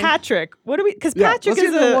in. some in. Patrick, what do we? Because Patrick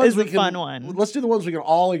is a fun one. Let's do the ones we can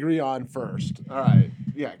all agree on first. All right.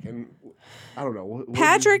 Yeah. I don't know. What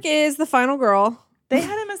Patrick is the final girl. They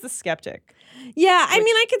had him as the skeptic. Yeah, I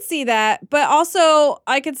mean, I could see that, but also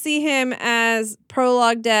I could see him as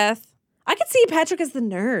prologue death. I could see Patrick as the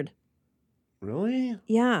nerd. Really?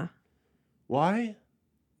 Yeah, Why?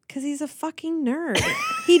 because he's a fucking nerd.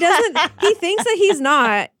 He doesn't. He thinks that he's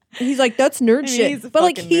not. He's like, that's nerd he's a shit. But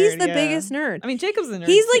like, fucking he's nerd, the yeah. biggest nerd. I mean, Jacob's a nerd.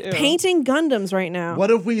 He's like too. painting Gundams right now.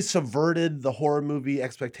 What if we subverted the horror movie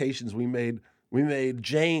expectations? We made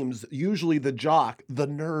James, usually the jock, the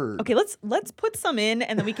nerd. Okay, let's put some in,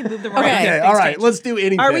 and then we can move the Okay. right. Okay, all right. Let's do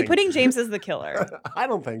anything. Are we putting James as the killer? I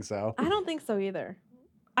don't think so. I don't think so either.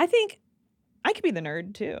 I think I could be the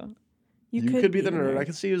nerd too. You could be the nerd. I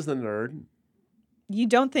could see you as the nerd. You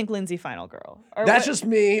don't think Lindsay final girl? Or That's what? just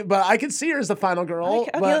me, but I could see her as the final girl.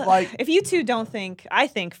 Okay, but like, if you two don't think, I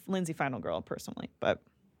think Lindsay final girl personally, but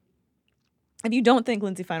if you don't think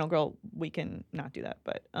Lindsay final girl, we can not do that.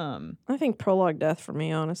 But I think prologue death for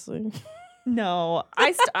me, honestly. no,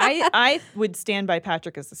 I would stand by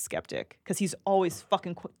Patrick as a skeptic because he's always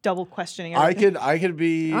fucking double questioning everything. I could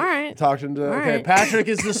be All right. talking to. All Okay, right. Patrick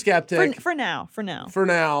is the skeptic for now. For now.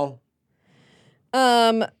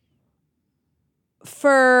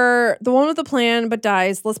 For the one with the plan but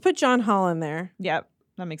dies, let's put John Holland there. Yep,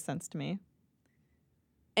 that makes sense to me.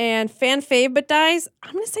 And fan fave but dies,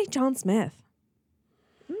 I'm gonna say John Smith.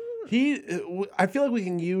 I feel like we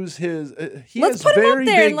can use his. He Let's has put him up very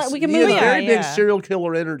there big. and we can he move has on. very big Yeah. serial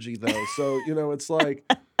killer energy, though. So it's like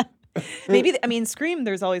Maybe Scream.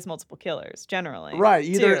 There's always multiple killers generally. right.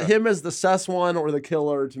 Either too. him as the sus one or the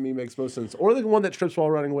killer to me makes most sense, or the one that trips while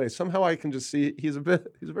running away. Somehow I can just see he's a very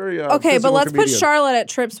Okay, but physical let's put comedian. Charlotte at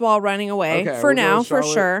trips while running away Okay, for we'll go now, with for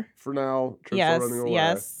Charlotte sure. For now, trips while Yes, running away.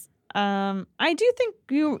 yes. I do think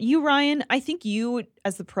you Ryan. I think you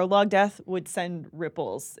as the prologue death would send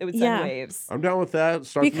ripples. It would send Yeah. waves. I'm down with that.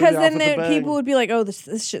 Start the Because movie off then with a bang. people would be like, "Oh,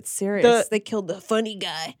 this shit's serious. They killed the funny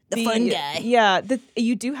guy, the fun guy." Yeah,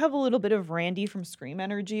 you do have a little bit of Randy from Scream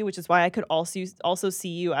energy, which is why I could also see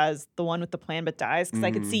you as the one with the plan but dies, because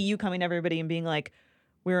I could see you coming to everybody and being like,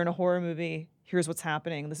 "We're in a horror movie. Here's what's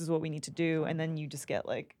happening. This is what we need to do," and then you just get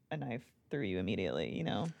like a knife through you immediately. You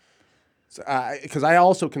know. Because I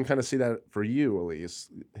also can kind of see that for you, Elise.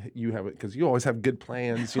 You have it because you always have good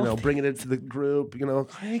plans. Bringing it to the group.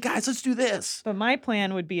 Hey guys, let's do this. But my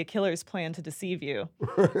plan would be a killer's plan to deceive you.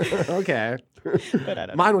 Okay. But I don't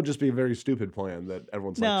know. Mine would just be a very stupid plan that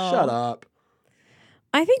everyone's No. like, "Shut up."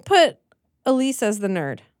 I think put Elise as the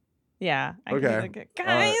nerd. Yeah. I Okay. can be like,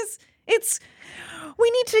 guys,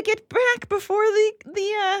 we need to get back before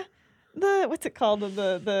the what's it called?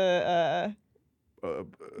 The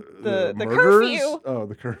The curfew. murderers? Oh,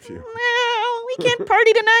 the curfew. No, we can't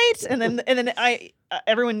party tonight. And then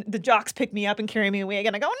everyone, the jocks pick me up and carry me away,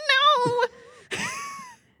 and I go,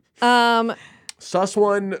 no. Sus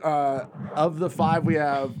one of the five we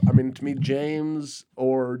have. I mean, to me, James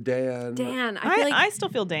or Dan. Dan, I feel like I still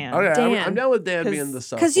feel Dan. Okay, Dan. I'm down with Dan being the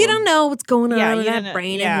sus. because you don't know what's going on Yeah, in you that don't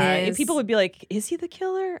brain know. Yeah, of his. people would be like, is he the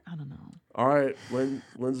killer? I don't know. All right,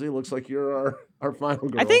 Lindsay, looks like you're our final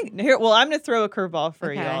girl. I think here. Well, I'm going to throw a curveball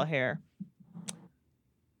for Okay. y'all here.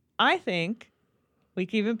 I think we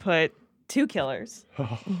could even put two killers.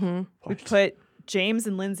 We put James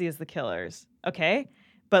and Lindsay as the killers, Okay.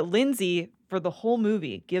 But Lindsay, for the whole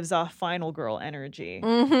movie, gives off final girl energy.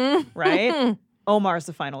 Mm-hmm. Right? Omar's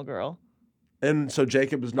the final girl. And so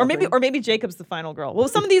Jacob is nothing? Or maybe Jacob's the final girl. Well,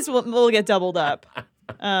 some of these will get doubled up.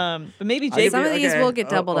 But maybe Jacob. Some of these will get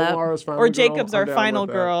doubled up. Or Jacob's our final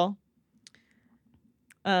girl.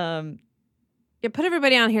 Yeah, put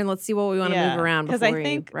everybody on here and let's see what we want to move around before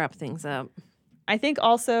we wrap things up. I think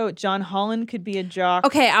also John Holland could be a jock.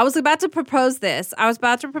 Okay, I was about to propose this. I was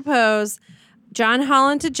about to propose John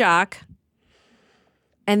Holland to jock,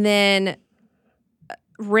 and then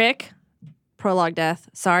Rick, prologue death.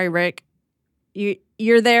 Sorry, Rick.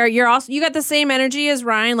 You're there. You got the same energy as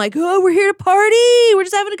Ryan. Like, oh, we're here to party. We're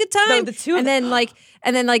just having a good time. No, the two and then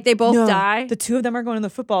they both die. The two of them are going to the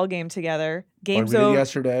football game together. Game's over.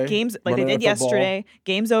 Yesterday. Games like they did yesterday.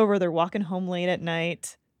 Game's over. They're walking home late at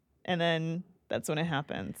night, and then that's when it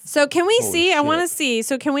happens. So can we see? Shit. I want to see.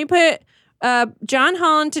 So can we put John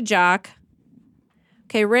Holland to jock?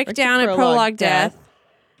 Okay, Rick down at prologue death.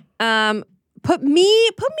 Put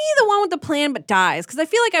me the one with the plan but dies, because I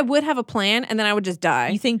feel like I would have a plan and then I would just die.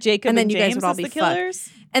 You think Jacob and you James guys would all be the killers?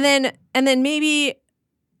 Fucked. And then maybe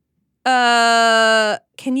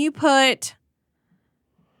can you put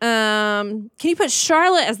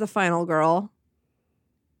Charlotte as the final girl?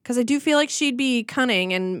 Because I do feel like she'd be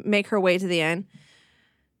cunning and make her way to the end.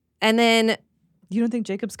 And then you don't think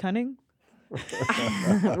Jacob's cunning?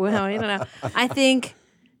 Well, I don't know. I think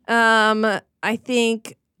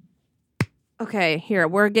okay, here,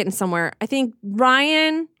 we're getting somewhere. I think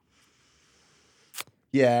Ryan.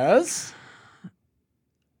 Yes.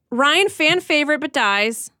 Ryan, fan favorite, but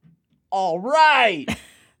dies. All right.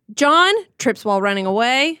 John trips while running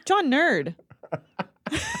away. John nerd.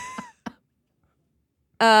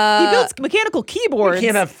 He builds mechanical keyboards. We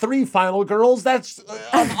can't have 3 final girls. That's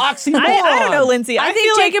an oxymoron. I don't know, Lindsay. I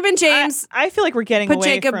think Jacob and James. I feel like we're getting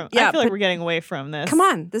away from. Yeah, I feel like we're getting away from this. Come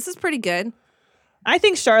on, this is pretty good. I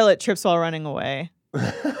think Charlotte trips while running away,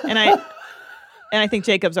 and I think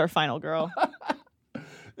Jacob's our final girl.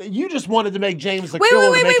 You just wanted to make James the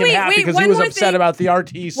killer to make him happy because he was upset about the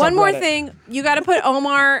RT subreddit. One more thing. You got to put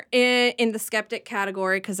Omar in the skeptic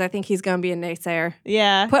category because I think he's going to be a naysayer.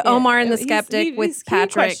 Yeah. Put Omar in the skeptic with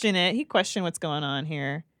Patrick. He questioned what's going on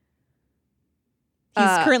here. He's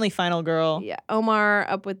currently final girl. Yeah. Omar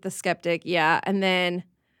up with the skeptic. Yeah. And then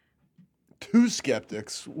 2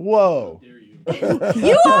 skeptics. Whoa. You're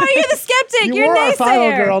the skeptic. You're our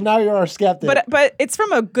final girl. Now you're our skeptic. But it's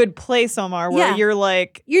from a good place, Omar, where you're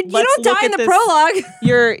like, you don't die in the prologue.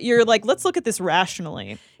 You're like, let's look at this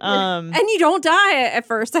rationally. And you don't die at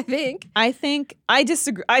first, I think. I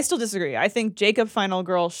disagree. I still disagree. I think Jacob final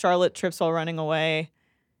girl, Charlotte trips while running away,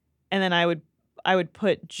 and then I would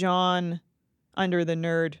put John under the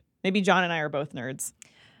nerd. Maybe John and I are both nerds.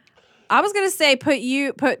 I was gonna say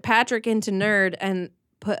put Patrick into nerd and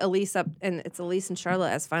put Elise up, and it's Elise and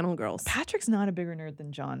Charlotte as final girls. Patrick's not a bigger nerd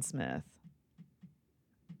than John Smith.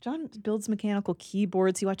 John builds mechanical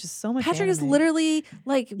keyboards. He watches so much Patrick anime. is literally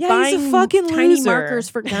like buying he's a fucking tiny loser. markers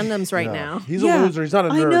for Gundams right now. He's a loser. He's not a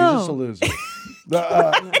nerd. He's just a loser.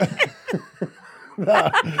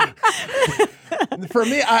 For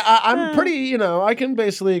me, I'm pretty, I can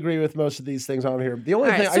basically agree with most of these things on here. The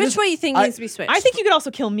only thing switch what you think needs to be switched. I think you could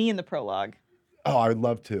also kill me in the prologue. Oh, I would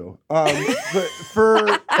love to. But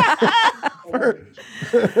for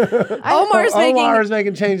Omar's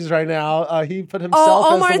making changes right now. He put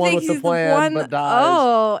himself as the one with the plan, but dies.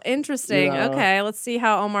 Oh, interesting. Okay, let's see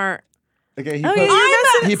how Omar. Okay,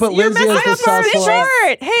 he put Lindsay as the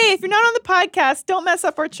chart. Hey, if you're not on the podcast, don't mess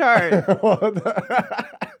up our chart.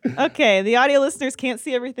 Okay, the audio listeners can't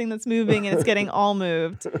see everything that's moving, and it's getting all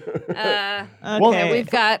moved. Okay, well, we've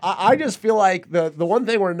got. I just feel like the one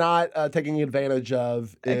thing we're not taking advantage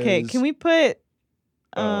of is. Okay, can we put?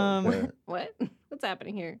 What? What's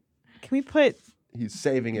happening here? Can we put? He's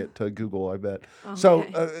saving it to Google, I bet. Oh, so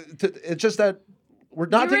it's just that. We're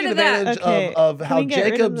not taking advantage of how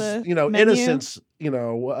Jacob's, innocence,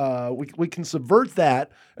 we can subvert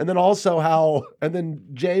that. And then also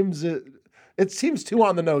James, it seems too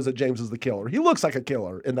on the nose that James is the killer. He looks like a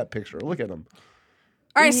killer in that picture. Look at him.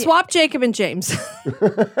 All right, swap Jacob and James.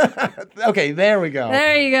 Okay, there we go.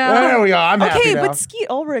 There you go. There we go. I'm happy now. Okay, but Skeet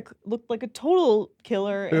Ulrich looked like a total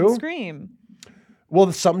killer in Scream. Well,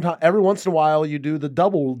 sometimes every once in a while you do the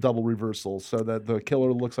double reversal so that the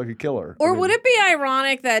killer looks like a killer. Or would it be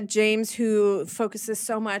ironic that James, who focuses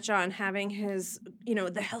so much on having his,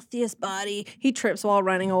 the healthiest body, he trips while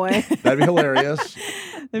running away? That'd be hilarious.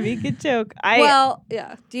 That'd be a good joke. Yeah.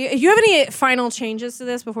 Do you have any final changes to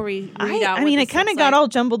this before we read out? I mean, it kind of got all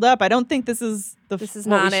jumbled up. I don't think this is what we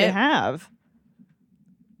should have.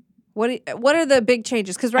 What are the big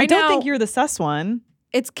changes? Because right I don't now think you're the sus one.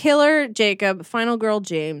 it's Killer, Jacob, Final Girl,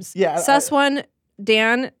 James. Yeah, Sus one,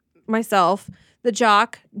 Dan, myself, the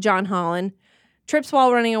Jock, John Holland, trips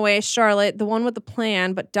while running away, Charlotte, the one with the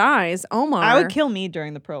plan but dies, Omar. I would kill me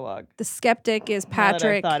during the prologue. The skeptic is Now that I've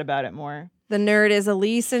Patrick. thought about it more. The nerd is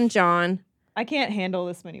Elise and John. I can't handle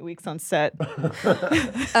this many weeks on set.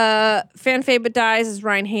 Fan Fave but dies is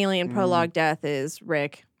Ryan Haley, and prologue death is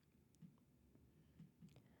Rick.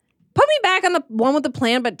 Put me back on the one with the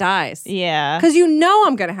plan but dies. Yeah. Because you know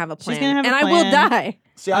I'm going to have a plan. gonna have a and I will plan. die.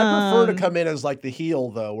 See, I prefer to come in as like the heel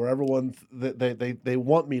though, where everyone they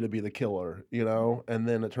want me to be the killer, you know, and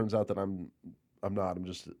then it turns out that I'm not. I'm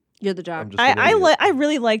just You're the Jock. I'm just an I idiot.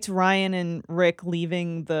 really liked Ryan and Rick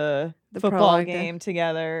leaving the football prologue game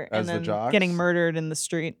together As the and then jocks? getting murdered in the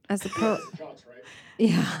street. As the pro.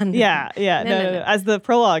 Yeah. no. Yeah. No. As the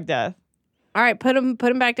prologue death. All right, put him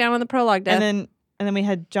back down on the prologue death. And then we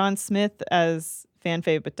had John Smith as Fan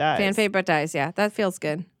Fave but dies. Fan Fave but dies. Yeah, that feels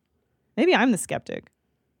good. Maybe I'm the skeptic.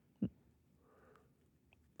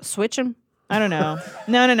 Switch him. I don't know.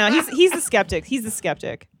 No. He's the skeptic. He's the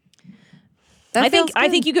skeptic. That I feels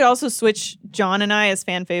think good. you could also switch John and I as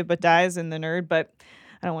Fan Fave but dies and the nerd, but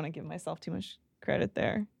I don't want to give myself too much credit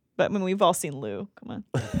there. But I mean, we've all seen Lou. Come on.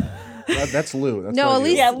 That's Lou. That's No, not at you.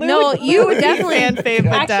 least Yeah, Lou no. would- You Lou would would be definitely Fan Fave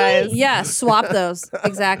but actually, dies. yeah. Swap those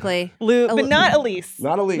exactly. But not Elise.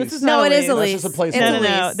 Not Elise. This is No, not it is That's Elise. just a placeholder.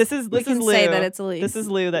 No. Elise. This is We can Lou. say that it's Elise. This is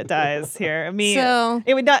Lou that dies here. Me. So-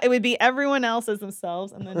 it would be everyone else as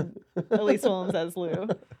themselves, and then Elise Williams as Lou.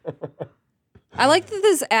 I like that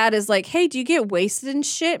this ad is like, hey, do you get wasted and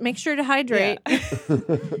shit? Make sure to hydrate.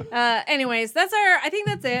 Anyways, I think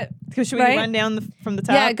that's it. Should we Right? run down from the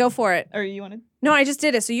top? Yeah, go for it. Or you wanted? No, I just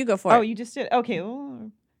did it, so you go for Oh, it. you just did. Okay.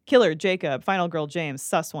 Ooh. Killer, Jacob, Final Girl, James,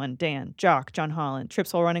 Sus One, Dan, Jock, John Holland,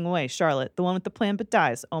 Trips While Running Away, Charlotte, the one with the plan but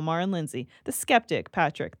dies, Omar and Lindsay, the skeptic,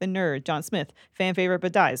 Patrick, the nerd, John Smith, fan favorite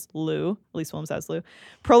but dies, Lou, Elise Williams as Lou,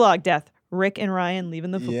 prologue death, Rick and Ryan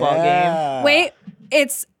leaving the football game. Yeah. Wait,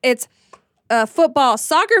 it's football,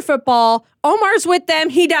 soccer football. Omar's with them.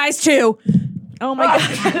 He dies too. Oh my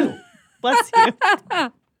God. Bless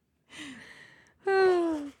you.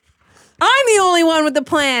 I'm the only one with the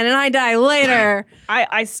plan, and I die later.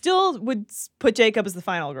 I still would put Jacob as the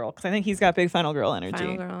final girl because I think he's got big final girl energy.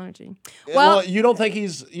 Final girl energy. Well, you don't think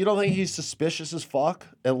he's suspicious as fuck?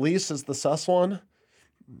 At least as the sus one.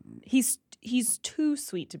 He's too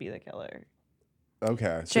sweet to be the killer.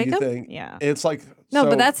 Okay, so Jacob? you think Yeah. it's like No, so-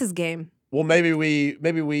 but that's his game. Well, maybe we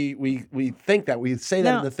think that we say that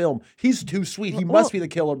No. in the film. He's too sweet. He must be the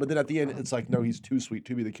killer. But then at the end, it's like, no, he's too sweet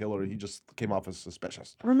to be the killer. He just came off as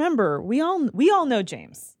suspicious. Remember, we all know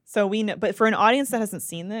James, so we know. But for an audience that hasn't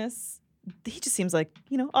seen this, he just seems like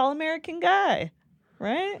all American guy,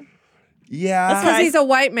 right? Yeah, That's Because right. he's a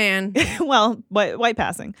white man. Well, white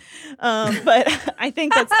passing, but I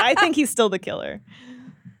think he's still the killer.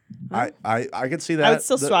 I could see that. would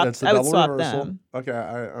still swap- That's the I would double swap reversal. them. Okay,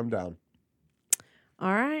 I'm down.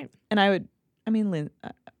 All right. And I mean,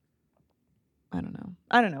 I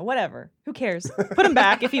don't know. Whatever. Who cares? Put him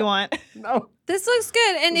back if you want. No, This looks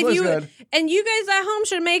good. And This if looks you good. and you guys at home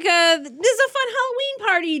should make this is a fun Halloween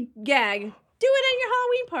party gag. Do it at your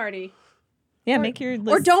Halloween party. Yeah, make your list.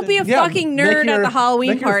 Or don't be a yeah, fucking make nerd at your- the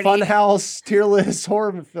Halloween make party. Your Funhaus tier list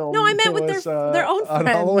horror film. No, I meant tier with list, their own on friends.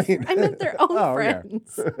 Halloween. I meant their own Oh, yeah.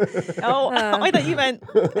 friends. Oh, I thought you meant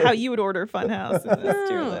how you would order Funhouse. In this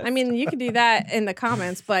tier No, list. I mean, you can do that in the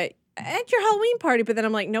comments, but at your Halloween party. But then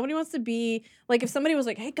I'm like, nobody wants to be like, if somebody was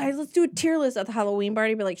like, hey guys, let's do a tier list at the Halloween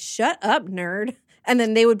party, I'd be like, shut up, nerd. And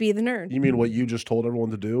then they would be the nerd. You mean what you just told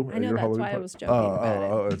everyone to do? I at know, your that's Halloween why I party? was joking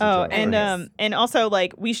about it. It's a Oh, joke. and Okay. and also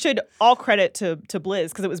like we should all credit to Blizz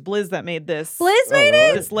because it was Blizz that made this Blizz made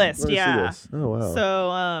really? it? this list. Let me see Yeah. this. Oh wow.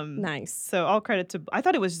 So Nice. So all credit to. I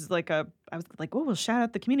thought it was just like I was like, oh, we'll shout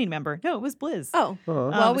out the community member. No, it was Blizz. Oh, Uh-huh.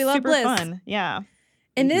 well, it we was love super Blizz. Fun. Yeah. In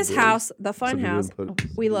Thank you, this Blizz. house, the fun Except you house, didn't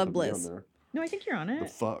put- we you love didn't put me Blizz. on there. No, I think you're on The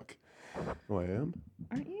it. fuck? Oh, I am.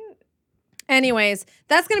 Aren't you? Anyways,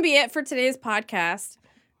 that's going to be it for today's podcast.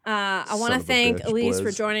 I want Son to of a thank bitch, Elise for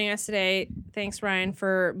Blizz. joining us today. Thanks, Ryan,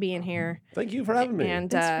 for being here. Thank you for having me.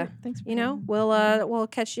 And Thanks for you know, we'll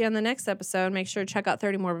catch you on the next episode. Make sure to check out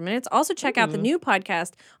 30 More Minutes. Also, check out the new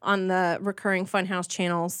podcast on the recurring Funhouse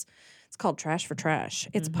channels. It's called Trash for Trash.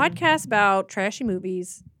 It's a podcast about trashy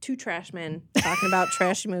movies. Two trash men talking about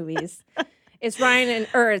trashy movies. It's Ryan.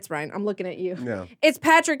 I'm looking at you. Yeah. It's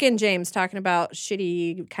Patrick and James talking about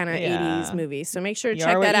shitty kind of Yeah. 80s movies. So make sure to You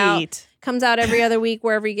check are what that you out. eat. Comes out every other week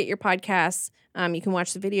wherever you get your podcasts. You can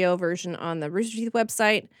watch the video version on the Rooster Teeth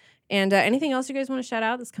website. And anything else you guys want to shout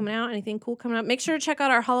out that's coming out? Anything cool coming up? Make sure to check out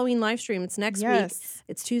our Halloween live stream. It's next week.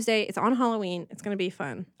 It's Tuesday. It's on Halloween. It's going to be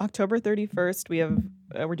fun. October 31st.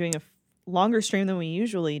 We're doing a longer stream than we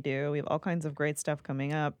usually do. We have all kinds of great stuff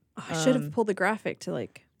coming up. Oh, I should have pulled the graphic to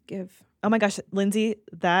give. Oh my gosh, Lindsay,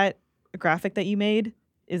 that graphic that you made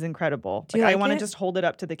is incredible. I want to just hold it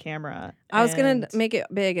up to the camera. I was going to make it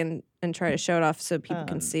big and try to show it off so people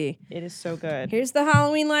can see. It is so good. Here's the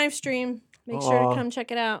Halloween live stream. Make sure to come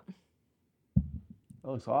check it out. That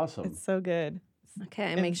looks awesome. It's so good.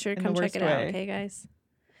 Okay, make sure to come check it out. Okay, guys.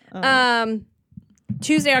 Um,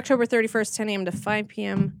 Tuesday, October 31st, 10 a.m. to 5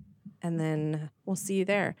 p.m. And then we'll see you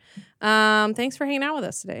there. Thanks for hanging out with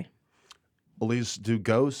us today. Elise, do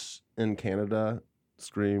ghosts in Canada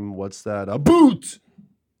scream, what's that? A boot!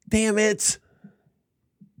 Damn it.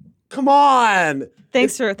 Come on.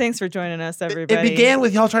 Thanks for joining us, everybody. It began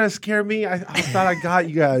with y'all trying to scare me. I thought I got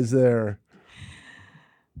you guys there.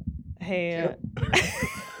 Hey.